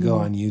to go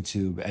on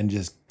YouTube and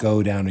just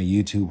go down a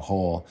YouTube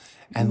hole.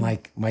 And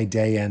like my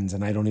day ends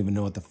and I don't even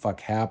know what the fuck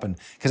happened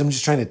because I'm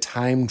just trying to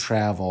time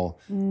travel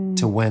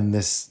to when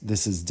this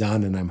is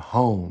done and I'm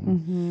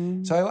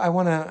home. So I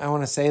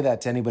want to say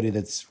that to anybody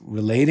that's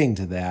relating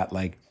to that,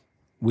 like,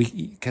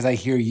 because I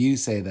hear you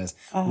say this,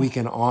 we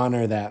can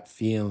honor that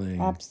feeling.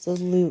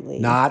 Absolutely.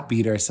 Not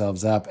beat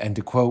ourselves up. And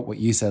to quote what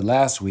you said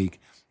last week,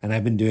 and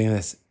I've been doing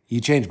this,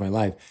 you changed my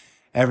life.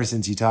 Ever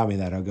since you taught me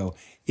that, I'll go,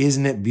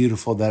 isn't it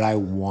beautiful that I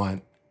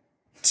want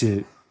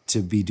to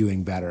be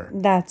doing better?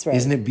 That's right.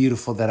 Isn't it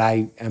beautiful that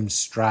I am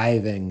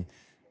striving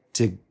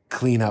to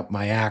clean up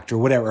my act or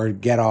whatever, or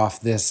get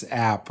off this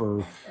app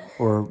or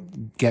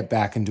get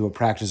back into a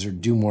practice or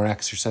do more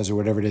exercise or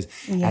whatever it is.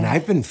 Yeah. And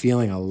I've been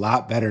feeling a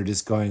lot better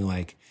just going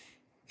like,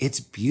 it's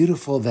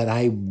beautiful that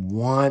I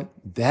want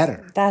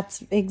better.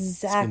 That's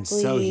exactly. It's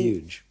been so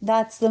huge.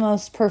 That's the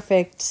most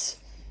perfect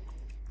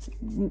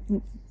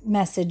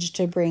message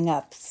to bring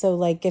up. So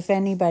like if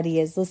anybody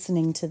is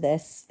listening to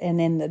this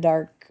and in the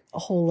dark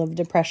hole of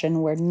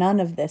depression where none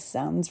of this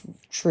sounds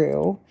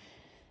true,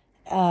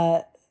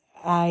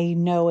 I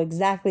know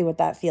exactly what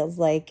that feels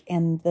like.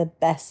 And the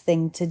best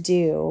thing to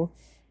do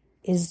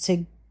is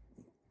to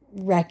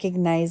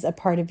recognize a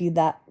part of you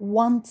that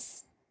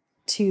wants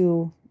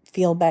to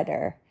feel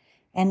better.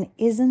 And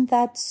isn't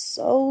that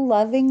so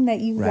loving that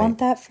you want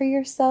that for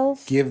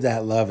yourself? Give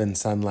that love and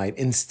sunlight.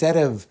 Instead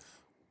of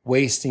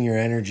wasting your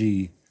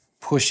energy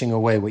pushing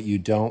away what you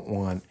don't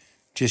want,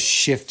 just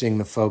shifting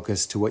the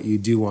focus to what you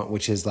do want,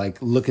 which is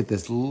like, look at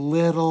this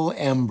little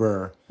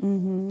ember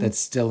that's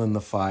still in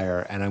the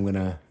fire, and I'm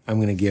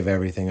gonna give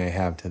everything I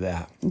have to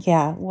that.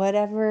 Yeah,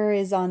 whatever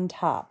is on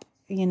top,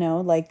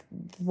 like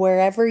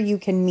wherever you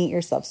can meet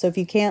yourself. So if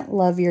you can't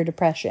love your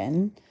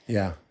depression,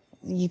 Yeah.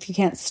 if you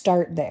can't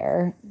start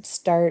there,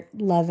 start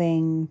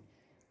loving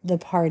the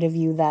part of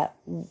you that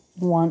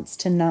wants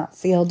to not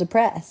feel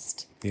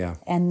depressed. Yeah.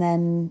 And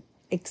then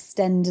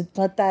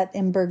let that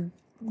ember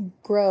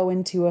grow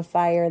into a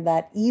fire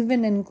that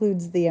even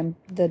includes the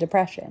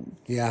depression.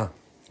 Yeah.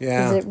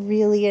 Because Yeah. it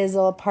really is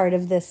all part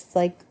of this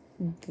like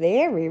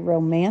very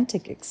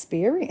romantic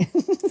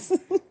experience.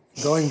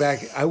 Going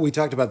back, we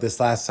talked about this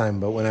last time,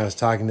 but when I was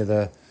talking to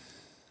the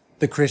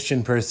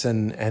Christian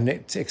person and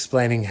it's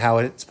explaining how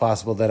it's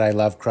possible that I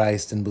love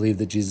Christ and believe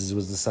that Jesus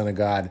was the Son of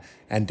God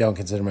and don't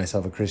consider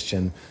myself a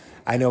Christian,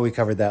 I know we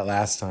covered that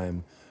last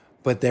time,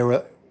 but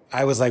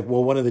I was like,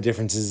 well, one of the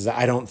differences is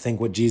I don't think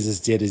what Jesus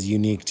did is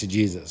unique to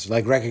Jesus.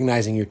 Like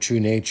recognizing your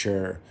true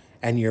nature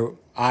and your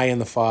I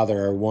and the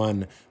Father are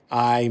one.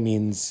 I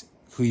means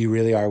who you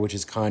really are, which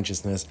is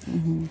consciousness.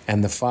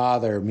 And the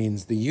Father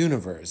means the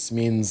universe,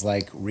 means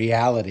like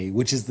reality,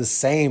 which is the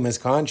same as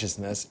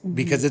consciousness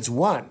because it's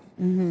one.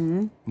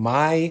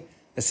 My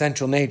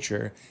essential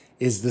nature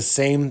is the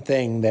same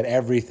thing that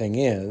everything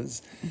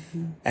is.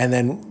 And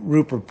then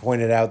Rupert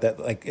pointed out that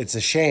like it's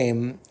a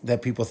shame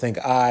that people think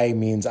I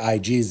means I,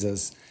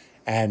 Jesus,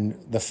 and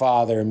the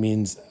Father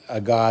means a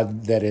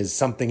God that is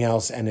something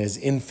else and is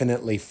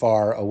infinitely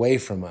far away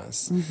from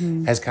us,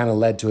 has kind of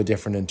led to a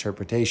different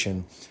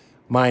interpretation.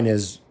 Mine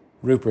is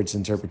Rupert's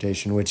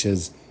interpretation, which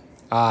is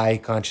I,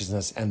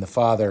 consciousness, and the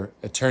Father,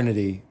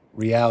 eternity,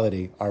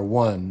 reality, are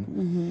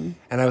one.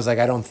 And I was like,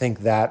 I don't think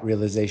that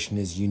realization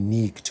is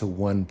unique to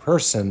one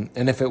person.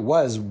 And if it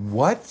was,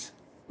 what?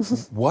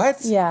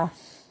 What? Yeah.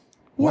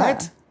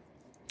 What?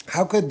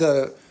 How could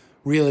the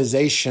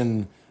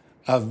realization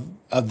of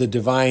the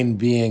divine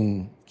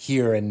being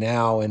here and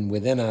now and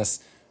within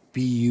us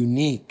be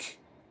unique?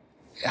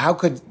 How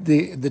could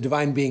the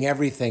divine being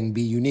everything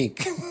be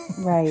unique?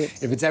 Right.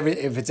 If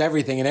it's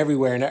everything and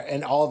everywhere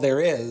and all there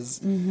is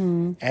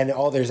and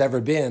all there's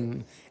ever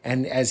been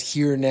and as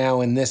here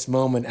now in this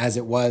moment as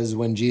it was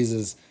when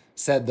Jesus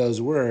said those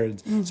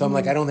words. So I'm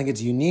like, I don't think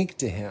it's unique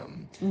to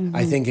him.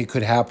 I think it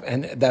could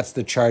happen, and that's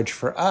the charge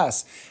for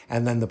us.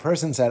 And then the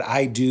person said,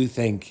 I do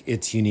think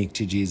it's unique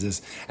to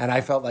Jesus. And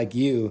I felt like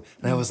you,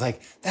 and I was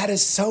like, that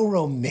is so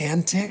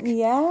romantic.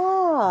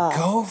 Yeah.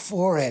 Go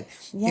for it.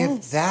 Yes.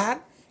 If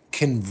that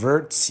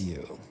converts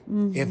you,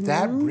 if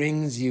that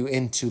brings you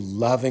into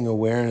loving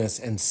awareness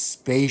and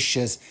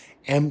spacious,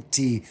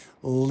 empty,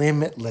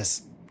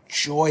 limitless,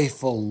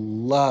 joyful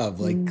love,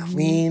 like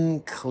clean,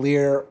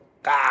 clear,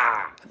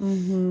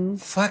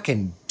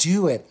 fucking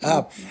do it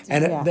up.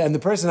 And the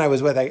person I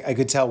was with, I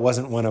could tell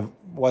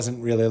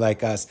wasn't really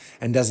like us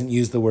and doesn't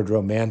use the word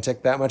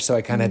romantic that much. So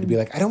I kind of had to be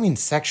like, I don't mean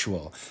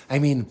sexual. I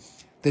mean,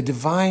 the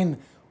divine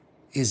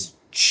is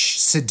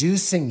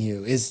seducing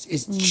you, is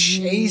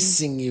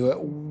chasing you, it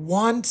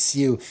wants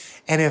you.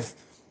 And if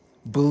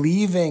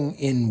believing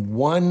in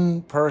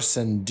one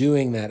person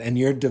doing that and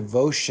your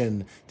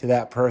devotion to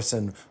that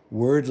person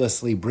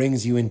wordlessly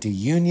brings you into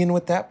union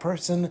with that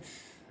person,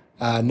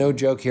 no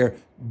joke here,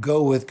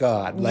 go with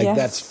God. Like,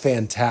 that's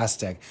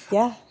fantastic.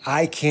 Yeah.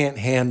 I can't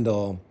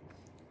handle,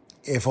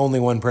 if only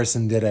one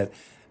person did it,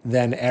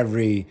 then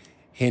every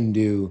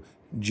Hindu,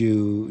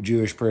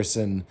 Jewish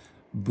person,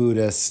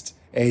 Buddhist,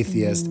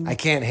 atheist. I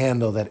can't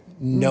handle that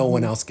no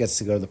one else gets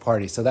to go to the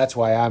party. So that's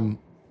why I'm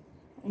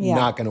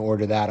not going to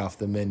order that off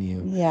the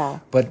menu. Yeah.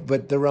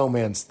 But the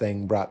romance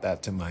thing brought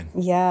that to mind.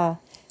 Yeah.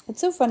 It's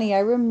so funny. I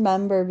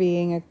remember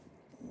being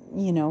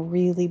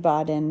really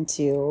bought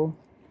into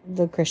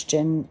the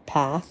Christian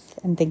path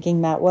and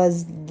thinking that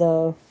was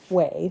the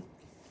way.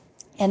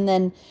 And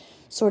then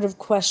sort of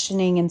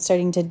questioning and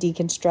starting to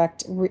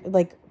deconstruct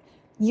like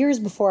years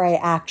before I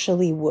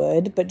actually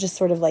would, but just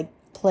sort of like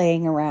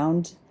playing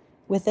around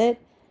with it.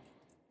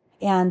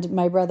 And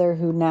my brother,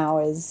 who now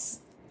is,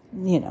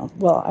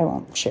 well, I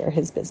won't share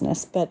his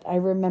business, but I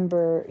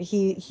remember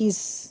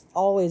he's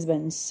always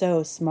been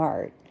so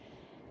smart.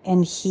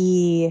 And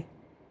he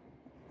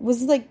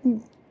was like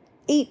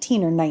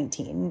 18 or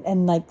 19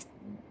 and like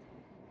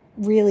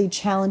really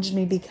challenged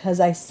me because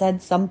I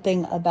said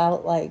something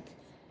about like,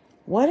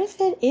 what if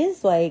it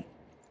is like,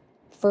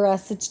 for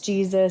us it's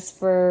Jesus,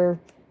 for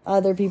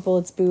other people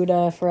it's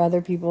Buddha, for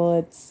other people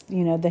it's,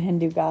 the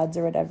Hindu gods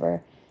or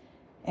whatever.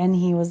 And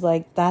he was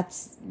like,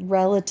 that's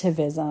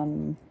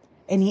relativism.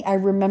 And I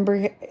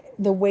remember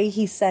the way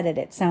he said it,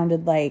 it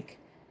sounded like,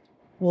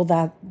 well,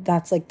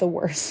 that's like the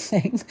worst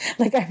thing.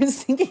 Like I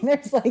was thinking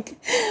there's like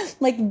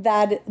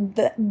that,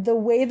 the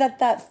way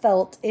that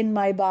felt in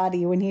my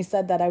body when he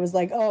said that, I was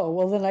like, oh,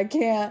 well then I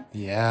can't.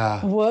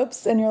 Yeah.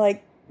 Whoops. And you're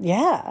like,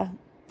 yeah.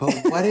 But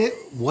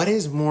what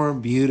is more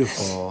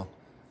beautiful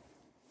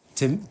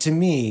to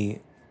me,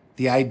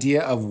 the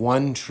idea of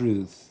one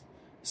truth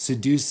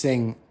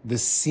seducing the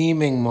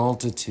seeming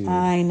multitude.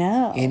 I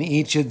know. In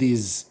each of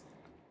these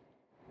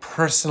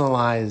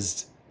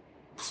personalized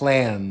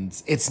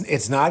plans.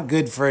 It's not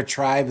good for a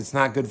tribe. It's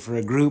not good for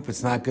a group.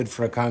 It's not good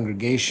for a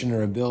congregation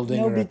or a building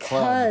No, or a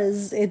club.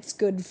 because it's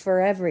good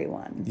for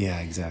everyone. Yeah,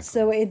 exactly.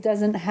 So it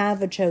doesn't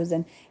have a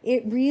chosen.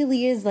 It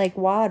really is like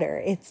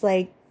water. It's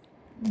like,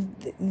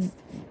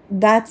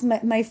 that's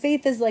my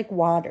faith is like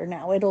water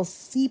now. It'll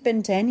seep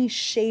into any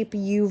shape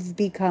you've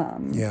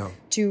become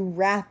to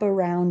wrap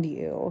around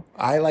you.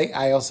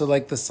 I also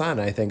like the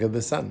sun. I think of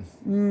the sun,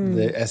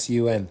 the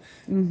sun,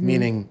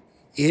 meaning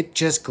it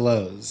just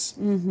glows.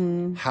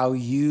 How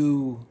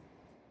you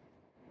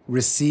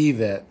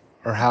receive it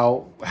or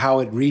how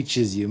it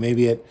reaches you.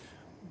 Maybe it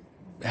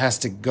has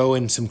to go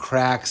in some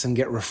cracks and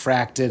get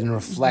refracted and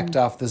reflect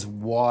off this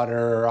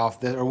water or off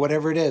this or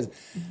whatever it is.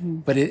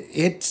 But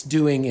it's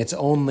doing its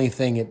only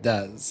thing it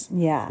does.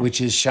 Yeah. Which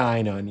is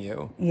shine on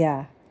you.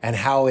 Yeah. And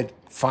how it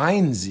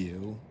finds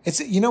you. It's,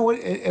 you know what,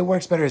 it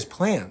works better as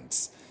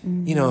plants.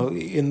 You know,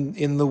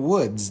 in the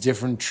woods,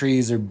 different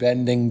trees are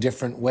bending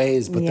different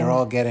ways, but they're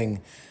all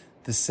getting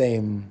the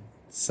same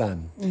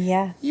sun.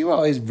 Yeah. You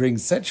always bring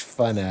such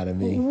fun out of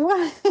me.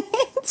 What?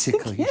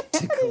 Tickle you.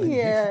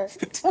 Here.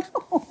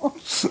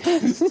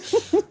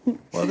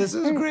 Well, this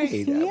is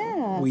great.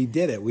 Yeah. We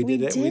did it. We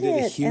did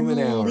a human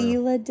and hour.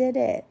 Leela did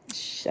it.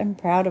 I'm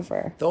proud of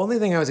her. The only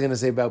thing I was going to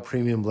say about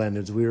Premium Blend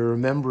is we were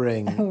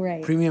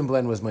remembering Premium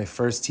Blend was my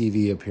first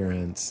TV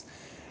appearance.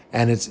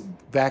 And it's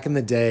back in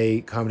the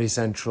day, Comedy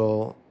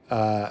Central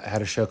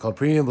had a show called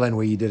Premium Blend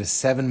where you did a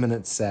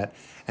 7-minute set.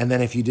 And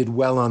then if you did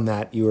well on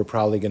that, you were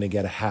probably going to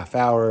get a half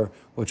hour,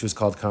 which was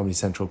called Comedy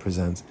Central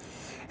Presents.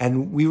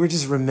 And we were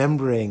just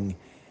remembering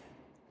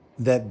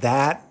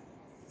that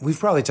we've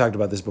probably talked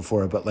about this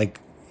before, but like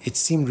it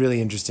seemed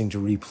really interesting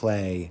to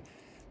replay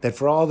that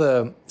for all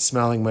the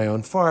smelling my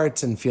own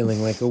farts and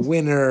feeling like a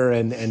winner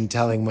and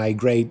telling my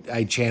great,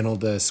 I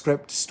channeled a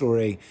script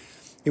story,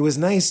 it was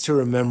nice to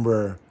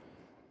remember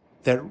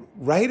that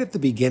right at the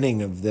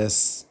beginning of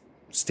this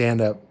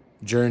stand-up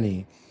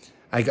journey,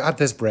 I got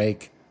this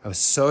break. I was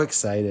so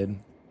excited.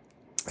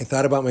 I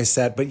thought about my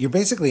set, but you're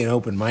basically an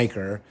open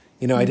micer.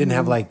 You know, I didn't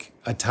have like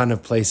a ton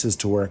of places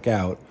to work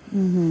out.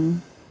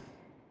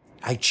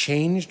 I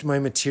changed my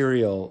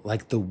material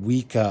like the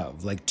week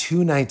of, like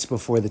 2 nights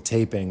before the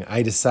taping,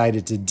 I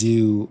decided to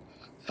do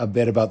a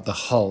bit about the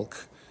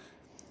Hulk.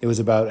 It was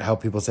about how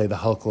people say the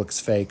Hulk looks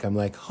fake. I'm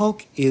like,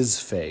 Hulk is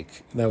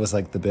fake. That was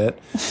like the bit.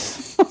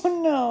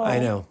 Oh, no. I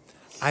know.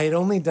 I had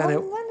only done it.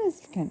 That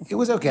is kind of It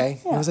was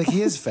okay. It was like,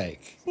 he is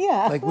fake.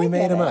 Yeah, Like we I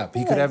made get him it. up.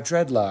 He could have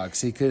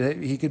dreadlocks. He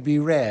could be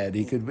red.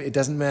 It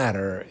doesn't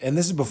matter. And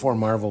this is before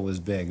Marvel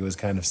was big. It was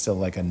kind of still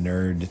like a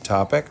nerd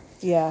topic.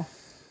 Yeah.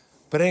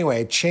 But anyway,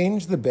 I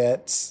changed the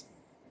bits,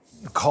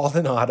 called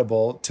an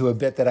audible to a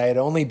bit that I had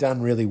only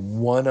done really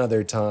one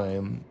other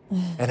time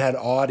and had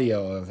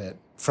audio of it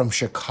from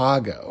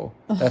Chicago.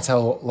 That's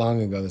how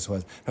long ago this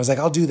was. I was like,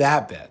 I'll do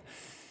that bit.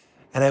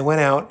 And I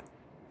went out.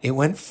 It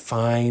went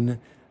fine.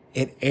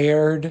 It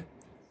aired.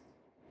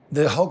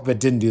 The Hulk bit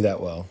didn't do that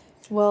well.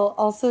 Well,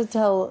 also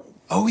tell.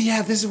 Oh,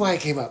 yeah, this is why I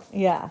came up.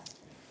 Yeah.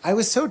 I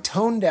was so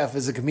tone deaf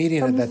as a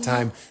comedian at that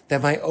time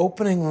that my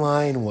opening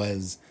line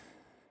was,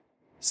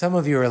 some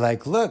of you are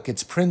like, look,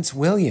 it's Prince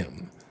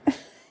William.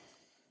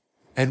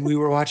 And we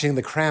were watching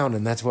The Crown,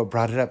 and that's what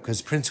brought it up,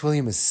 because Prince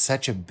William is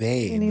such a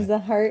babe. And he was a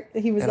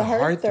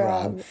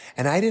heartthrob.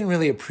 And I didn't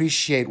really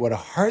appreciate what a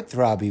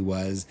heartthrob he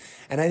was.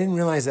 And I didn't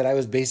realize that I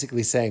was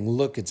basically saying,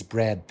 look, it's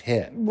Brad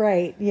Pitt.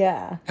 Right,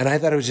 yeah. And I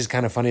thought it was just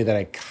kind of funny that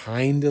I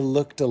kind of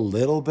looked a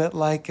little bit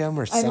like him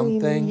or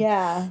something. I mean,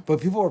 yeah.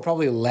 But people were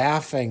probably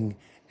laughing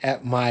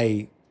at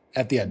the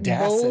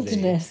audacity.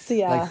 Boldness,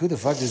 yeah. Like, who the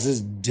fuck does this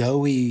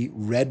doughy,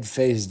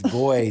 red-faced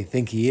boy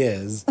think he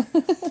is?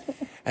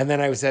 And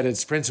then I said,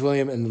 it's Prince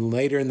William. And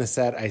later in the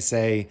set, I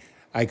say,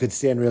 I could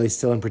stand really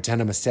still and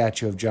pretend I'm a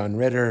statue of John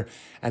Ritter.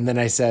 And then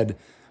I said,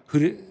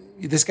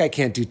 this guy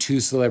can't do 2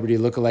 celebrity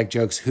lookalike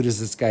jokes. Who does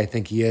this guy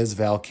think he is?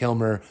 Val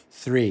Kilmer,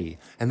 3.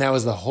 And that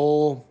was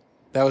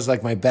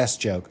like my best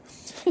joke.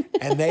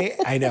 And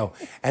I know.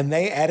 And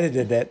they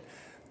edited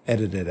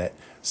it.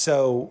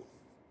 So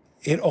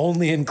it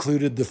only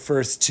included the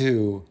first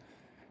 2.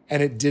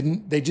 And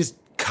they just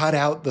cut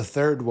out the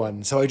third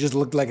one. So I just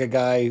looked like a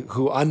guy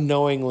who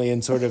unknowingly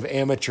and sort of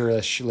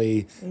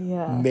amateurishly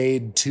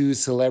made 2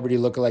 celebrity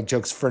lookalike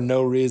jokes for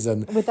no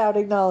reason. Without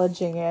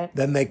acknowledging it.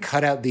 Then they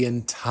cut out the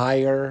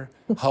entire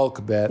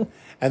Hulk bit.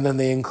 And then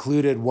they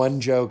included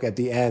one joke at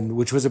the end,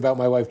 which was about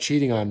my wife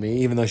cheating on me,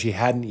 even though she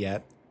hadn't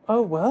yet.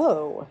 Oh,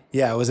 whoa.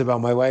 Yeah, it was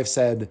about my wife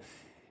said,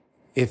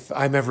 if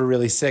I'm ever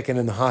really sick and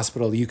in the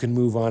hospital, you can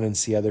move on and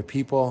see other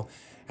people.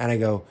 And I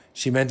go,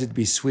 she meant it to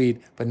be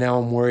sweet, but now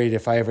I'm worried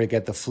if I ever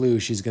get the flu,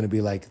 she's going to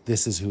be like,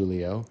 this is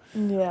Julio.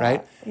 Yeah.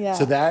 Right? Yeah.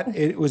 So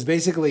it was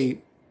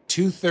basically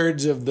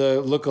 2/3 of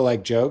the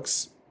lookalike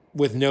jokes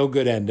with no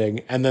good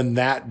ending, and then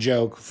that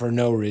joke for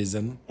no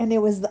reason. And it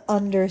was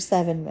under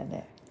 7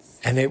 minutes.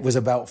 And it was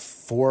about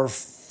 4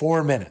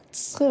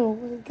 minutes. Oh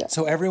my God.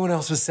 So everyone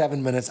else was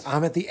 7 minutes.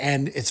 I'm at the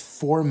end. It's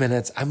 4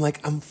 minutes. I'm like,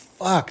 I'm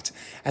fucked.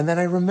 And then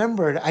I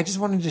remembered, I just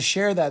wanted to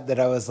share that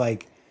I was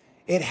like,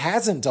 it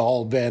hasn't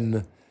all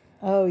been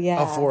Oh,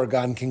 yeah. a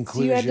foregone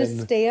So you had conclusion.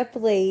 to stay up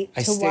late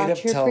I to stayed up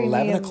watch your till 11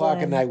 premium o'clock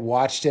at blend. night,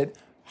 watched it,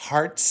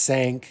 heart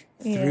sank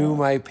through Yeah.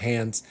 my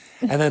pants.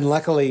 And then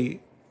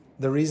luckily,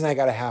 the reason I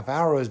got a half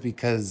hour was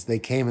because they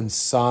came and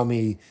saw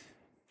me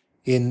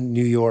in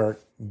New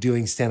York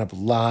doing stand up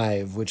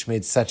live, which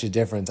made such a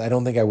difference. I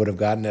don't think I would have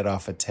gotten it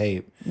off a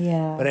tape.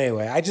 Yeah. But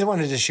anyway, I just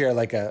wanted to share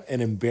like an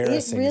It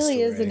embarrassing really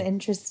story. is an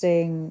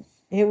interesting.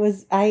 It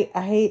was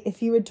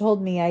if you had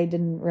told me, I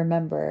didn't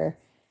remember,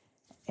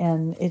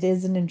 and it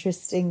is an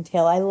interesting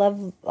tale. I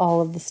love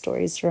all of the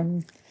stories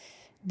from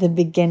the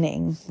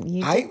beginning.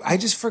 I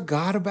just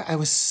forgot about. I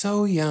was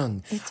so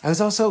young. I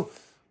was also,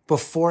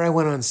 before I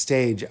went on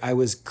stage, I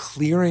was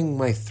clearing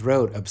my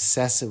throat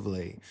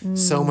obsessively,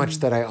 so much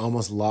that I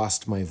almost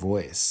lost my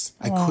voice.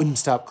 I couldn't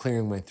stop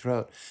clearing my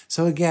throat.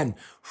 So again,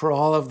 for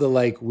all of the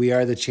like "We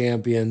Are the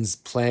Champions"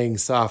 playing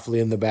softly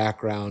in the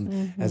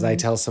background as I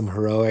tell some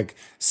heroic,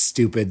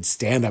 stupid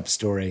stand-up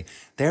story,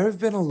 there have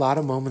been a lot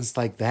of moments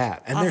like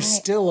that, and there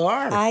still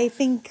are. I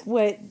think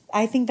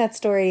that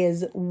story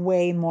is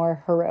way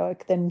more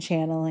heroic than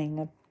channeling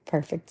a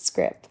perfect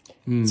script.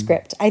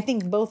 I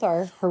think both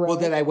are heroic. Well,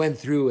 that I went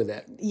through with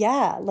it,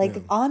 Yeah,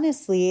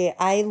 honestly,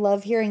 I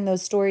love hearing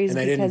those stories and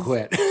I because didn't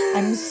quit.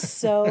 I'm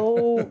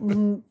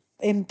so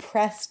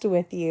impressed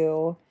with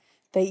you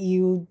that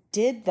you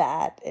did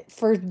that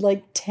for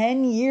like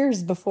 10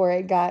 years before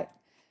it got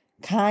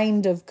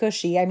kind of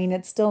cushy. I mean,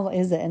 it still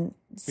isn't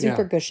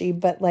super Yeah. cushy,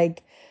 but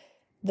like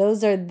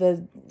those are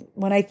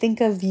when I think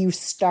of you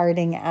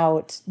starting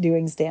out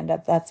doing stand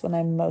up, that's when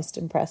I'm most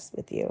impressed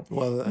with you.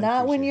 Well, I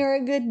not when appreciate you're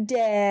a good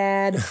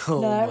dad,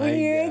 Oh not when my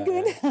you're a God.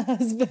 good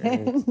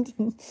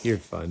husband, You're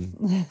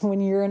fun.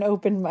 when you're an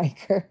open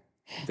micer.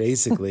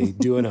 Basically,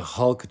 doing a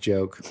Hulk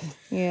joke.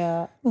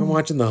 Yeah. I'm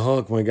watching the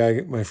Hulk.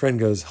 My friend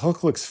goes,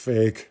 "Hulk looks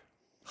fake."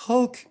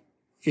 Hulk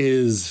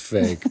is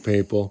fake,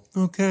 people.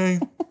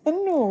 Okay.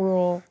 No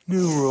rule.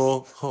 New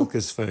rule. Hulk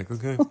is fake,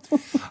 okay?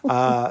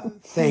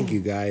 Thank you,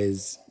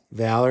 guys.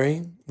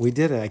 Valerie, we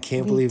did it. I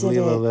can't believe did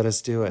Leela it. let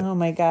us do it. Oh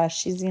my gosh,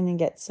 she's going to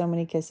get so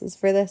many kisses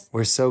for this.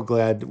 We're so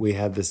glad we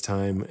had this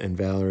time. And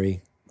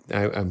Valerie,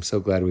 I'm so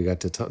glad we got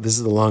to talk. This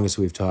is the longest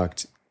we've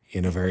talked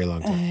in a very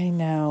long time. I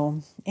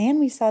know. And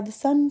we saw the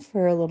sun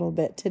for a little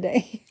bit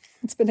today.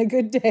 It's been a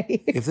good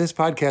day. If this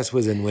podcast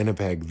was in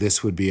Winnipeg,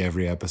 this would be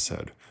every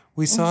episode.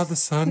 We saw the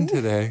sun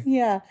today.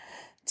 Yeah.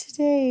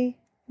 Today,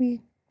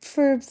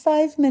 for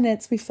 5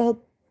 minutes, we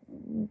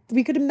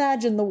could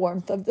imagine the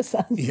warmth of the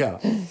sun. Yeah,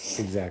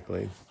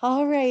 exactly.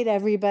 All right,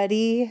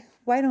 everybody.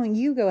 Why don't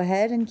you go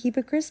ahead and keep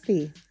it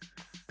crispy?